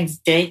my hands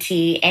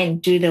dirty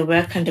and do the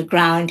work on the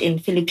ground in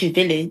Philippi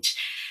Village,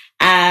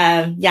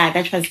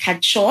 that was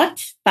cut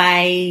short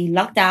by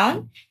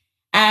lockdown.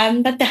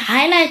 But the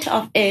highlight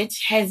of it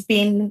has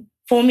been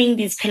forming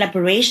these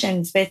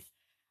collaborations with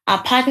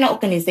our partner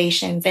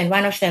organizations, and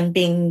one of them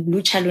being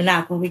Lucha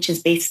Lunaco, which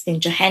is based in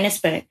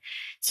Johannesburg.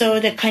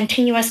 So the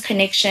continuous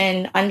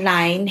connection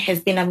online has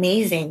been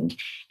amazing,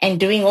 and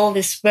doing all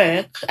this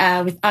work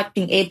without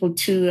being able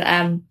to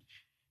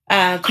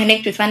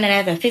connect with one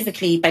another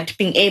physically, but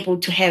being able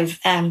to have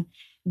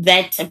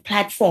that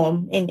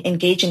platform in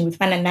engaging with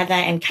one another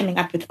and coming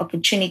up with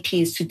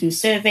opportunities to do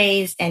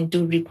surveys and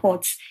do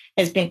reports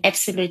has been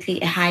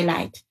absolutely a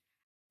highlight.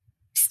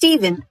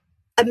 Stephen,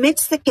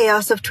 amidst the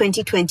chaos of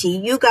 2020,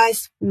 you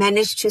guys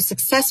managed to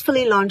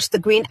successfully launch the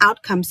Green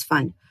Outcomes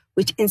Fund,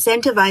 which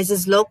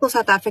incentivizes local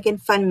South African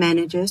fund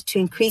managers to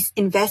increase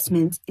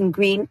investments in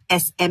green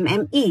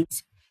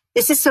SMMEs.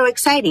 This is so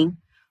exciting.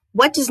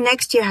 What does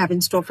next year have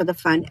in store for the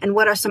fund, and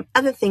what are some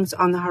other things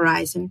on the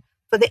horizon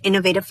for the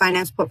innovative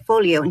finance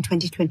portfolio in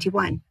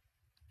 2021?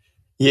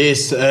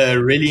 Yes, a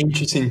really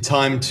interesting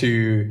time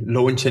to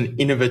launch an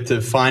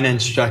innovative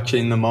finance structure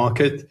in the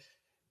market.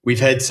 We've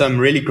had some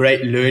really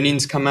great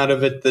learnings come out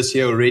of it this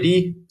year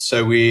already,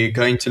 so we're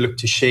going to look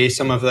to share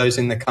some of those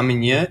in the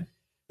coming year.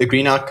 The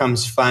Green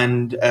Outcomes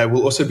Fund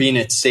will also be in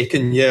its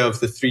second year of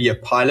the 3-year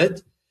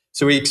pilot.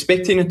 So we're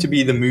expecting it to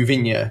be the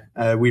moving year.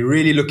 We're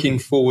really looking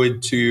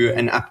forward to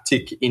an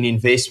uptick in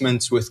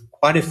investments with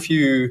quite a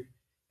few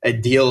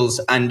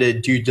deals under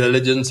due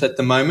diligence at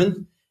the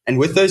moment. And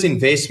with those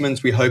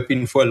investments, we're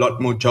hoping for a lot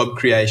more job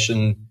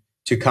creation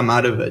to come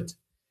out of it.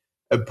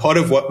 A part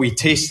of what we're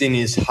testing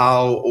is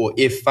how or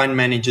if fund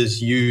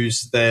managers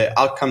use the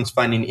outcomes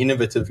funding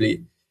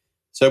innovatively.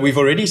 So we've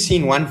already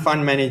seen one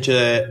fund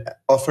manager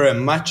offer a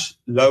much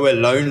lower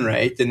loan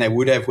rate than they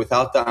would have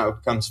without the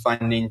outcomes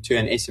funding to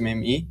an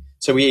SMME.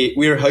 So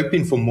we're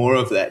hoping for more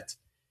of that.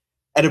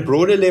 At a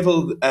broader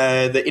level,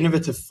 the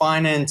Innovative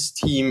Finance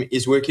team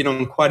is working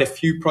on quite a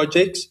few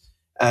projects,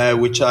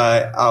 which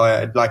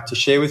I'd like to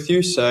share with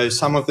you. So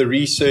some of the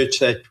research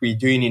that we're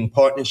doing in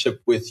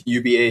partnership with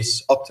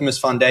UBS Optimus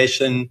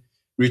Foundation,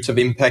 Roots of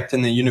Impact,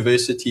 and the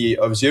University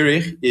of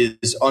Zurich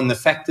is on the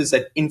factors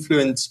that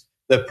influence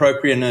the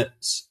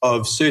appropriateness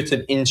of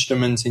certain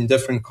instruments in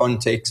different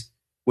contexts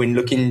when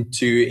looking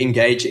to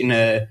engage in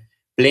a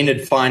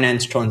blended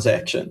finance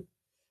transaction.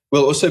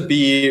 We'll also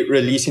be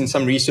releasing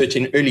some research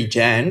in early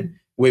Jan,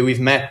 where we've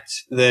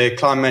mapped the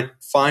climate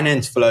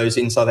finance flows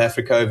in South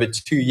Africa over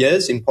 2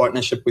 years in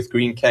partnership with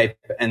Green Cape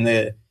and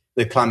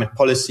the Climate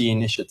Policy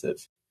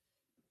Initiative.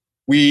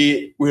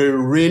 We're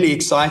really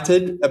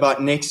excited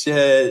about next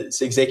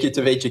year's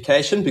executive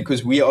education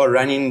because we are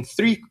running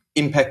 3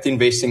 impact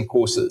investing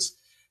courses.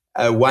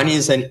 One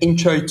is an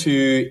intro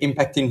to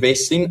impact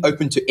investing,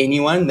 open to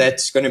anyone.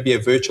 That's going to be a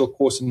virtual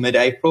course in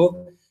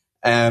mid-April.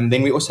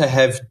 Then we also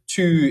have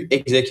 2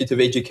 executive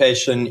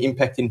education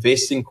impact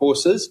investing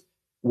courses.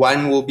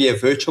 One will be a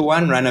virtual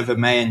one run over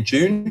May and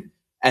June,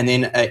 and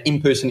then an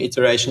in-person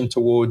iteration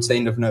towards the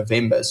end of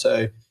November.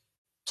 So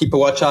keep a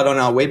watch out on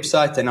our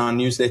website and our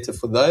newsletter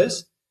for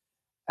those.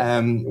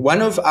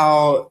 One of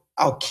our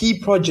key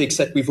projects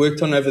that we've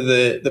worked on over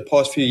the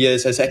past few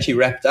years has actually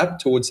wrapped up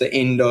towards the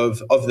end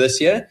of this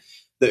year,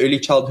 the Early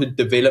Childhood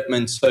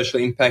Development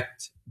Social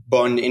Impact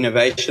Bond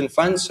Innovation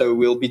Fund. So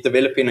we'll be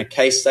developing a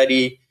case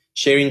study,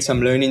 sharing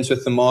some learnings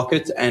with the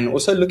market, and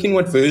also looking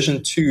what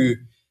version 2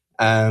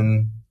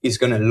 is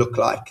going to look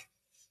like.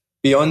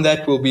 Beyond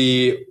that, we'll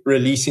be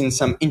releasing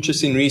some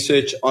interesting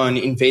research on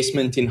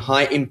investment in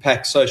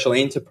high-impact social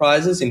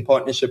enterprises in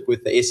partnership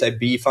with the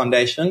SAB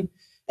Foundation.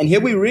 And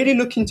here we're really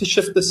looking to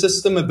shift the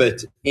system a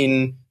bit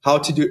in how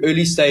to do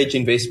early-stage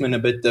investment a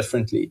bit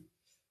differently.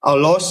 Our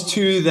last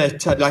 2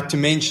 that I'd like to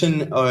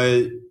mention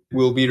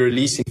we'll be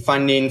releasing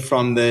funding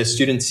from the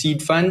Student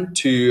Seed Fund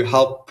to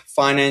help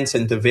finance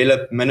and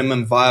develop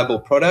minimum viable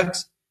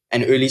products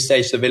and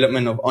early-stage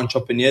development of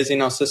entrepreneurs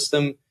in our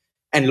system.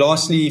 And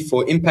lastly,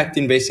 for Impact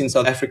Invest in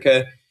South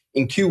Africa,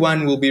 in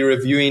Q1, we'll be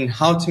reviewing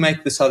how to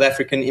make the South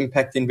African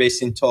Impact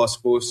Investing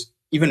Task Force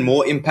even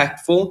more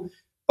impactful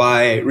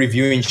by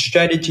reviewing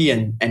strategy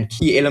and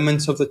key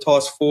elements of the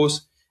task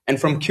force. And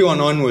from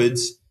Q1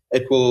 onwards,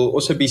 it will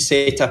also be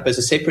set up as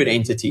a separate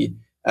entity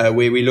where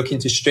we're looking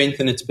to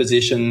strengthen its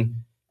position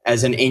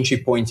as an entry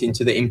point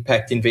into the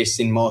impact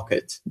investing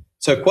market.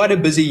 So quite a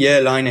busy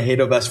year lying ahead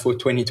of us for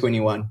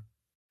 2021.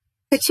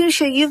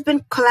 Patricia, you've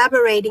been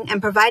collaborating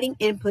and providing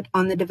input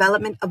on the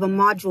development of a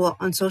module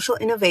on social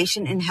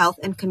innovation in health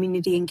and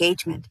community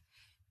engagement.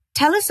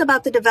 Tell us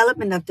about the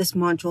development of this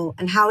module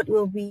and how it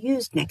will be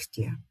used next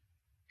year.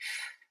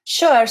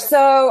 Sure.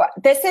 So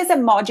this is a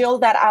module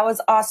that I was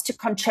asked to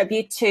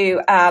contribute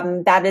to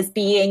that is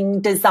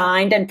being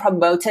designed and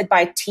promoted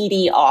by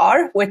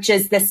TDR, which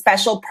is the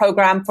special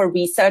program for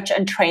research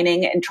and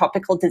training in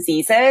tropical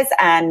diseases,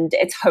 and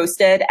it's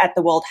hosted at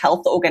the World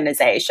Health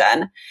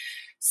Organization.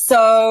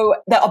 So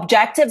the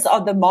objectives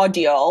of the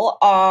module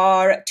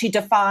are to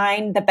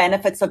define the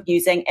benefits of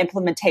using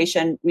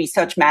implementation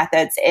research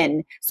methods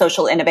in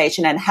social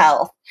innovation and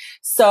health.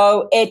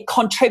 So it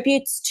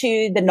contributes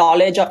to the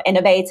knowledge of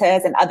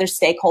innovators and other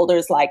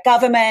stakeholders like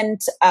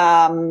government,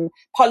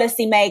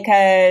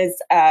 policymakers,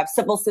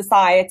 civil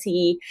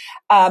society,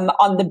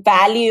 on the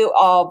value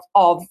of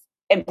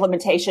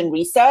implementation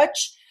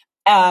research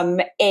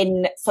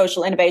in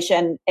social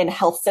innovation in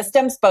health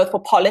systems, both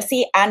for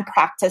policy and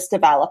practice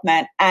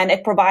development. And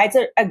it provides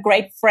a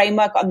great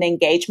framework on the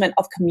engagement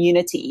of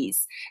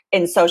communities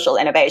in social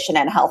innovation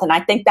and health. And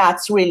I think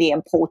that's really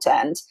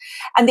important.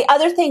 And the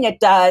other thing it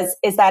does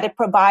is that it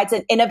provides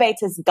an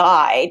innovator's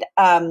guide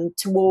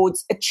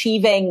towards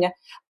achieving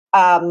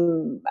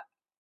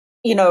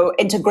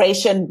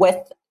integration with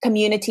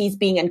communities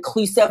being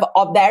inclusive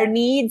of their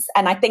needs.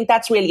 And I think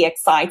that's really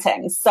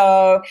exciting.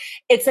 So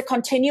it's a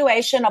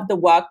continuation of the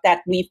work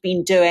that we've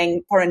been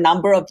doing for a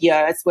number of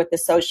years with the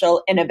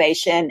Social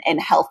Innovation in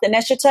Health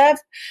Initiative.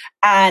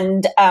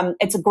 And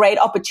it's a great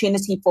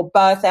opportunity for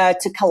Bertha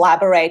to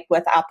collaborate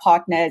with our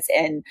partners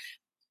in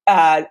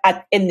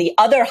the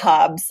other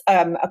hubs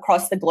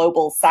across the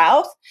global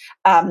south.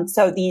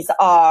 So these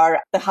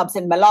are the hubs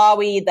in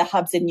Malawi, the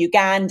hubs in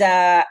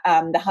Uganda,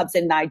 the hubs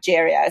in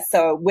Nigeria.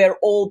 So we're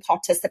all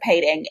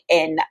participating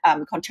in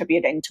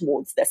contributing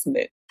towards this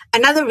move.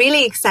 Another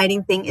really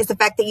exciting thing is the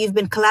fact that you've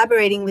been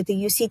collaborating with the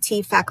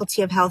UCT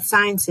Faculty of Health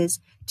Sciences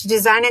to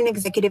design an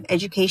executive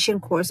education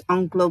course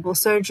on global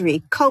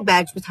surgery,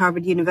 co-badged with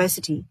Harvard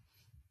University.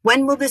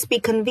 When will this be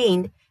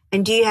convened?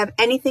 And do you have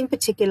anything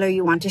particular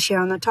you want to share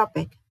on the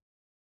topic?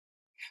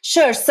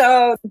 Sure.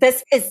 So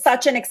this is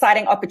such an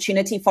exciting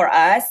opportunity for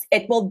us.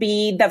 It will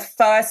be the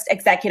first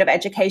executive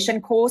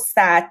education course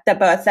that the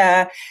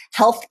Bertha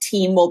Health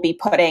team will be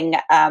putting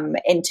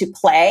into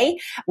play.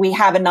 We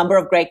have a number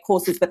of great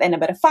courses with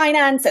innovative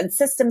finance and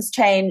systems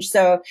change,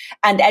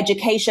 and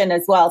education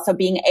as well. So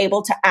being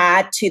able to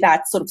add to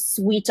that sort of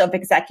suite of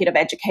executive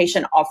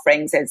education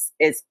offerings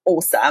is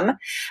awesome.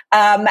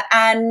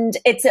 And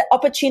it's an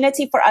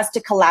opportunity for us to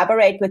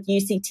collaborate with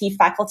UCT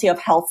Faculty of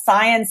Health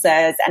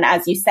Sciences. And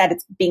as you said,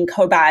 it's being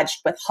co-badged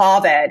with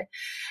Harvard.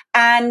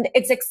 And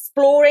it's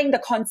exploring the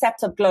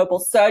concept of global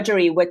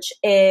surgery, which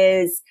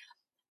is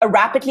a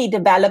rapidly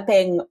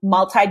developing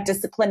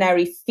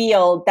multidisciplinary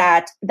field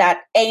that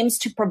aims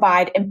to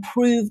provide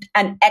improved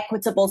and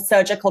equitable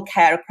surgical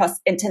care across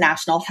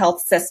international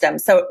health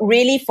systems. So it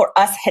really for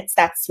us hits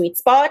that sweet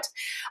spot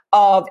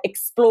of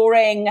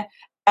exploring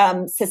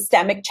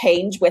systemic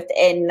change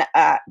within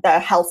the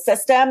health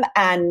system.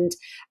 And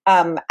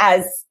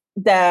as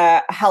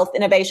the Health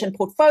Innovation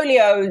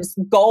Portfolio's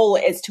goal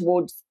is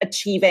towards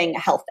achieving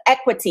health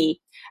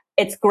equity,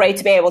 it's great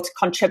to be able to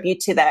contribute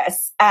to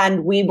this.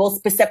 And we will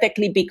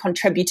specifically be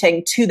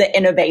contributing to the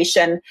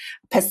innovation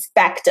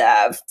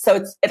perspective.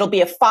 So it'll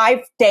be a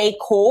 5-day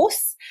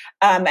course,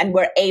 and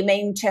we're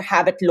aiming to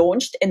have it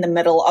launched in the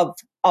middle of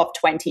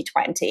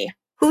 2020.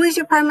 Who is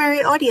your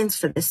primary audience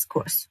for this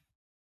course?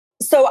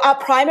 So our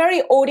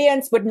primary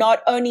audience would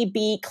not only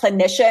be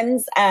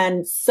clinicians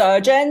and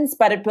surgeons,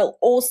 but it will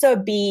also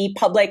be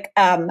public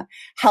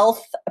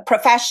health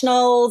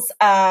professionals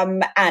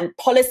and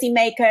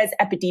policymakers,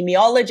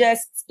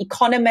 epidemiologists,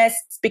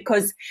 economists,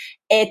 because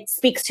it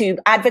speaks to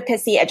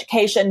advocacy,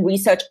 education,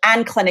 research,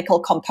 and clinical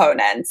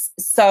components.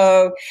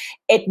 So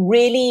it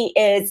really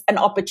is an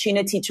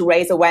opportunity to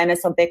raise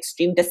awareness of the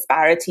extreme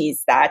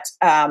disparities that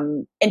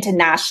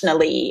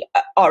internationally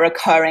are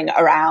occurring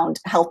around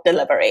health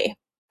delivery.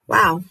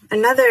 Wow,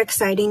 another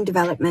exciting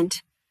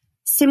development.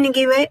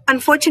 Simningiwe,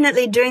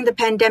 unfortunately, during the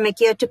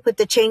pandemic, you had to put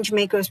the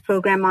Changemakers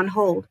program on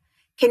hold.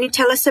 Can you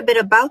tell us a bit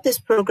about this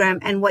program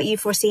and what you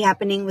foresee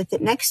happening with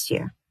it next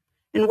year?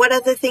 And what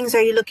other things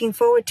are you looking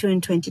forward to in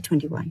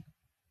 2021?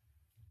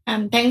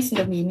 Thanks,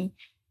 Ndomini.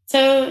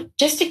 So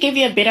just to give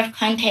you a bit of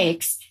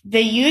context,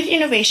 the Youth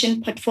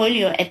Innovation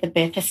Portfolio at the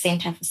Bertha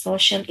Center for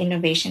Social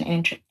Innovation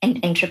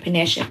and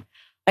Entrepreneurship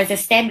was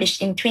established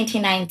in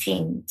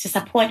 2019 to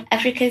support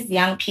Africa's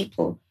young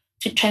people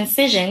to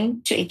transition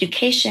to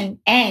education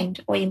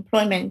and or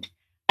employment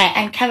by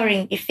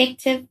uncovering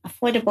effective,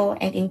 affordable,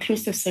 and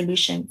inclusive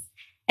solutions,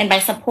 and by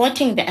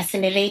supporting the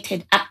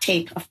accelerated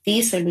uptake of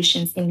these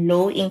solutions in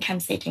low-income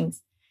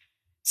settings.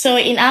 So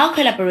in our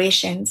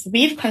collaborations,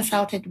 we've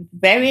consulted with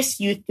various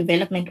youth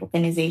development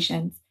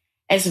organizations,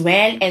 as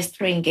well as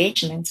through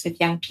engagements with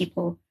young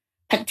people,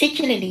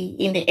 particularly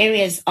in the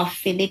areas of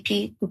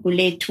Philippi,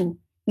 Guguletu,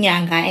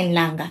 Nyanga, and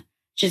Langa,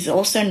 which is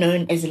also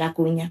known as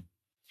Lagunya.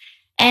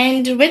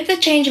 And with the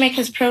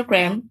Changemakers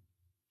program,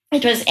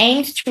 it was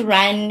aimed to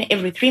run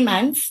every 3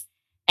 months,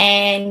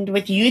 and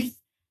with youth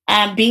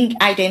being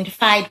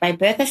identified by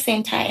Bertha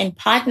Center and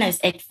partners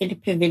at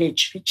Philippi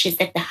Village, which is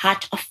at the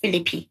heart of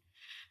Philippi.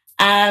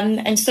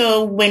 And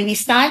so when we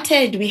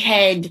started, we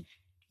had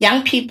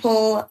young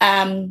people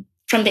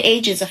from the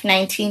ages of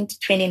 19 to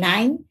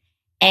 29,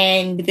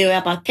 and there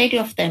were about 30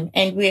 of them.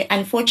 And we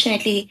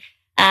unfortunately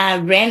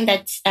ran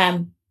that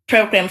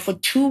program for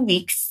 2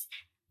 weeks,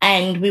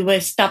 and we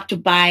were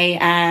stopped by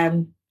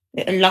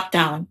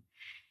lockdown.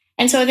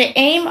 And so the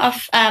aim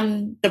of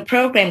the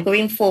program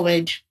going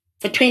forward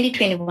for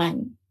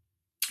 2021,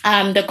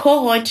 the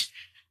cohort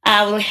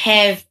will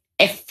have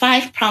a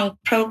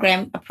 5-pronged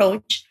program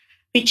approach,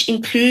 which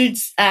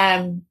includes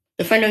the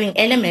following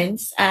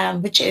elements,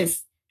 which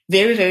is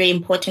very, very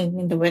important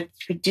in the work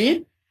that we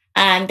do.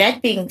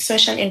 That being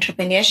social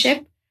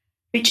entrepreneurship,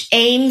 which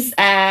aims,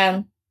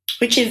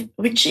 which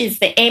is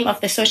the aim of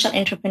the social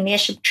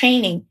entrepreneurship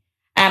training,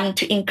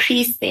 to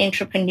increase the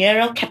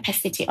entrepreneurial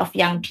capacity of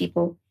young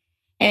people.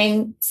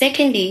 And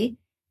secondly,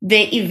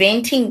 the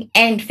eventing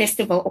and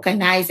festival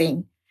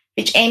organizing,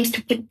 which aims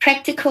to put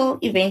practical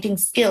eventing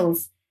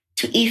skills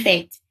to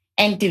effect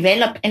and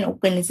develop an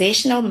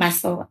organizational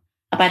muscle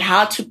about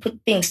how to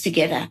put things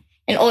together,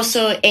 and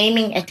also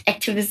aiming at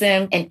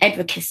activism and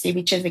advocacy,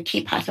 which is a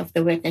key part of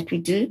the work that we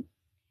do.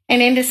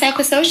 And then the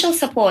psychosocial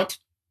support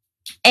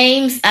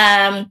aims,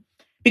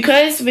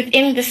 because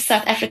within this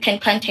South African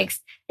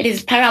context, it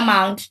is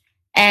paramount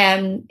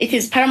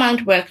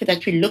work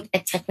that we look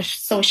at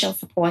psychosocial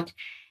support,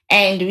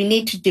 and we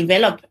need to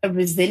develop a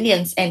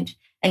resilience and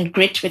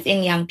grit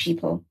within young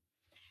people.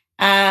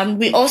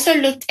 We also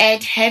looked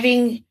at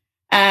having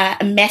a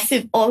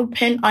massive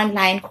open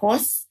online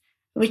course,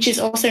 which is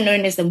also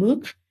known as the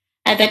MOOC,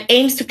 that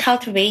aims to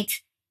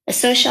cultivate a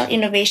social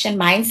innovation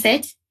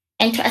mindset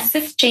and to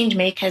assist change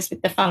makers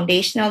with the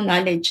foundational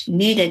knowledge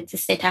needed to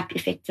set up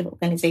effective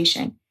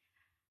organization.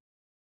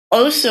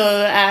 Also,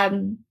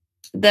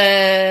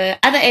 the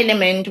other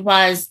element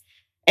was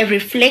a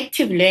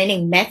reflective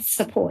learning math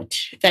support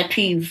that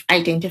we've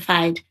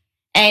identified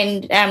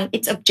And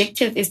its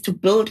objective is to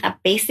build up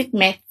basic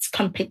maths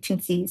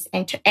competencies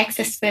and to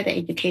access further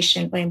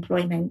education or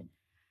employment.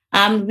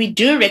 We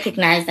do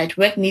recognize that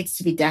work needs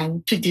to be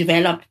done to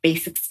develop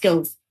basic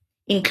skills,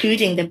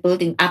 including the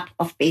building up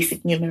of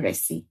basic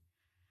numeracy.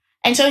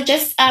 And so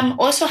just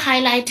also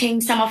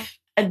highlighting some of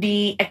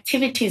the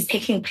activities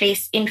taking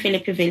place in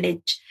Philippi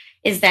Village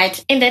is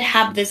that in that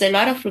hub, there's a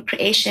lot of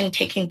recreation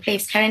taking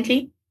place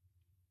currently.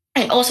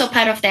 And also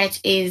part of that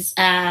is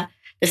the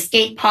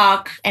skate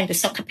park and the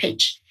soccer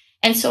pitch.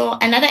 And so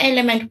another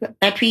element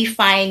that we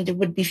find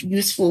would be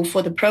useful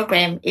for the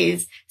program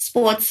is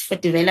sports for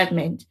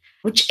development,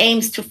 which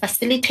aims to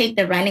facilitate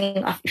the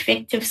running of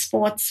effective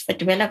sports for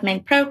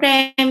development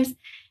programs.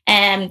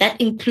 And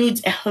that includes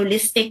a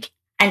holistic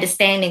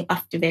understanding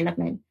of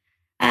development.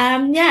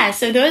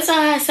 So those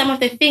are some of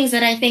the things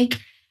that I think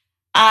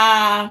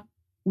are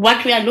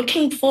what we are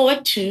looking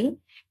forward to.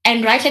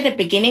 And right at the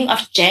beginning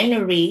of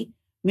January,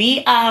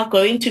 we are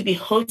going to be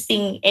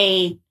hosting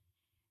a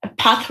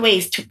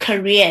Pathways to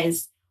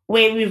Careers,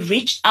 where we've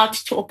reached out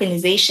to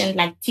organizations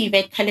like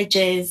TVET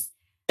colleges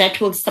that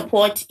will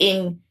support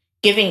in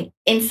giving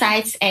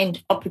insights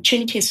and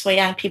opportunities for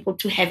young people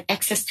to have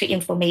access to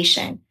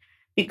information.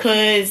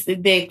 Because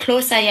the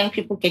closer young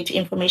people get to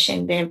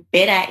information, the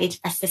better it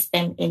assists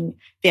them in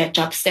their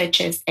job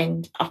searches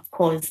and, of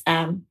course,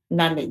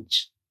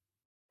 knowledge.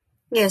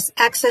 Yes,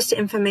 access to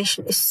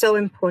information is so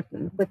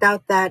important.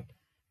 Without that,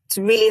 it's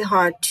really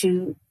hard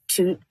to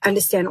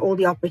understand all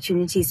the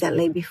opportunities that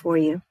lay before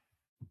you.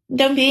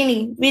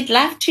 Ntombini, we'd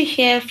love to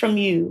hear from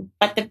you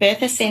what the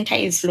Bertha Center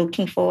is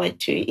looking forward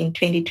to in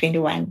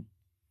 2021.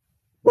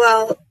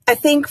 Well, I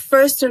think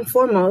first and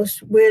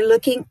foremost, we're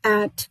looking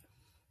at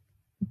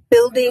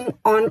building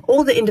on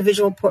all the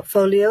individual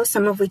portfolios,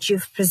 some of which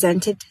you've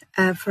presented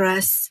for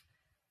us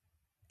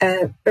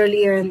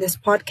earlier in this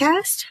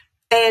podcast,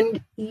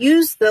 and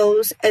use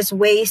those as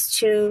ways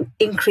to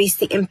increase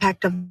the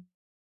impact of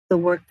the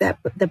work that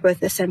the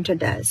Bertha Center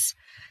does.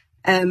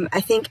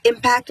 I think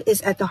impact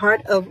is at the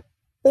heart of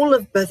all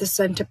of Bertha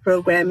Center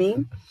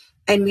programming,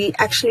 and we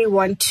actually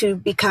want to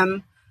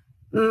become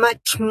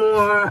much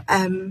more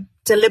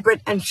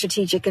deliberate and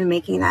strategic in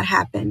making that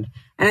happen.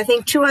 And I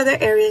think two other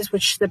areas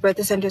which the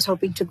Bertha Center is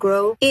hoping to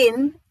grow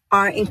in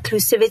are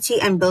inclusivity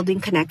and building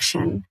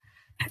connection.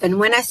 And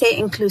when I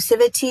say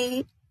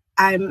inclusivity,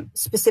 I'm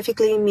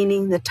specifically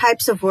meaning the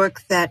types of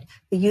work that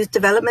the youth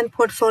development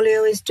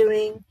portfolio is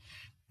doing,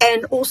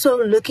 and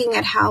also looking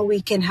at how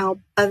we can help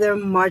other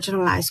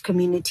marginalized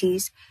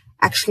communities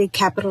actually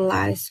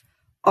capitalize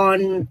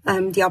on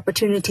the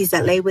opportunities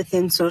that lay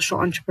within social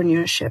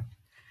entrepreneurship.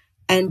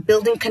 And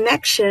building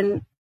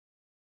connection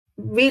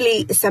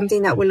really is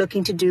something that we're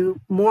looking to do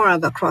more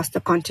of across the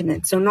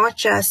continent. So not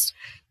just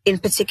in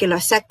particular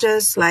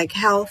sectors like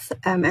health,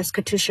 as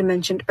Katusha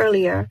mentioned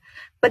earlier,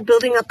 but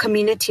building a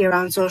community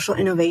around social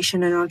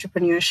innovation and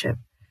entrepreneurship.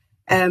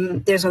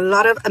 There's a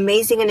lot of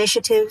amazing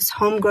initiatives,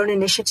 homegrown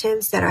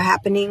initiatives that are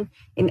happening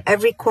in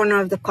every corner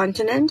of the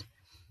continent.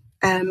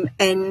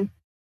 And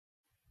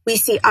we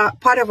see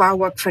part of our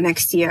work for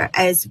next year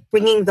as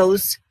bringing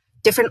those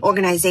different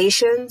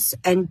organizations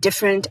and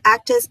different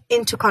actors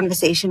into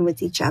conversation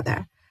with each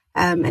other,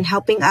 and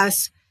helping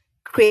us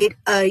create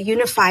a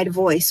unified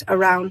voice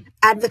around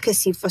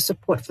advocacy for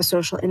support for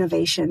social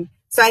innovation.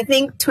 So I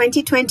think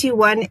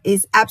 2021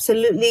 is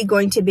absolutely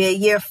going to be a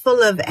year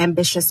full of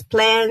ambitious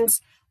plans,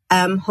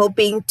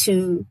 hoping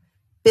to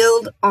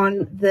build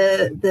on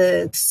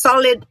the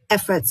solid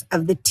efforts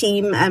of the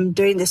team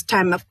during this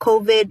time of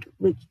COVID,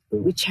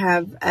 which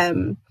have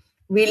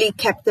really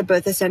kept the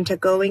Bertha Center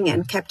going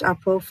and kept our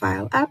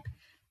profile up.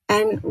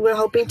 And we're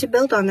hoping to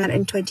build on that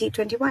in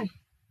 2021.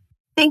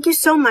 Thank you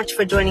so much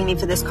for joining me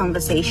for this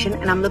conversation.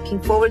 And I'm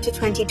looking forward to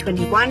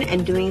 2021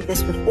 and doing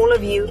this with all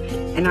of you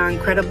and our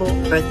incredible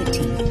Bertha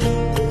team.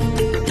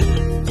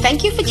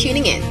 Thank you for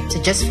tuning in to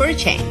Just for a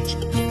Change,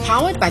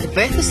 powered by the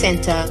Bertha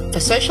Center for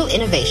Social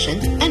Innovation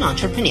and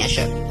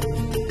Entrepreneurship,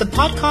 the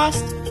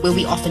podcast where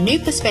we offer new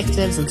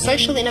perspectives on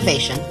social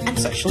innovation and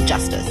social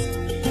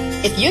justice.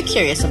 If you're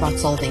curious about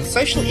solving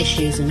social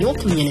issues in your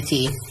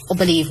community or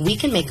believe we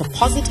can make a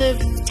positive,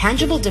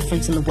 tangible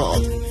difference in the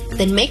world,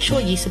 then make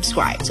sure you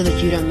subscribe so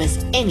that you don't miss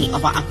any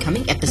of our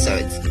upcoming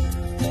episodes.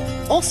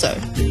 Also,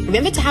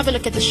 remember to have a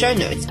look at the show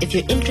notes if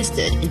you're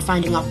interested in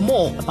finding out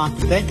more about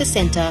the Bertha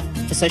Center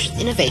for Social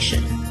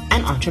Innovation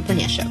and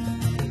Entrepreneurship.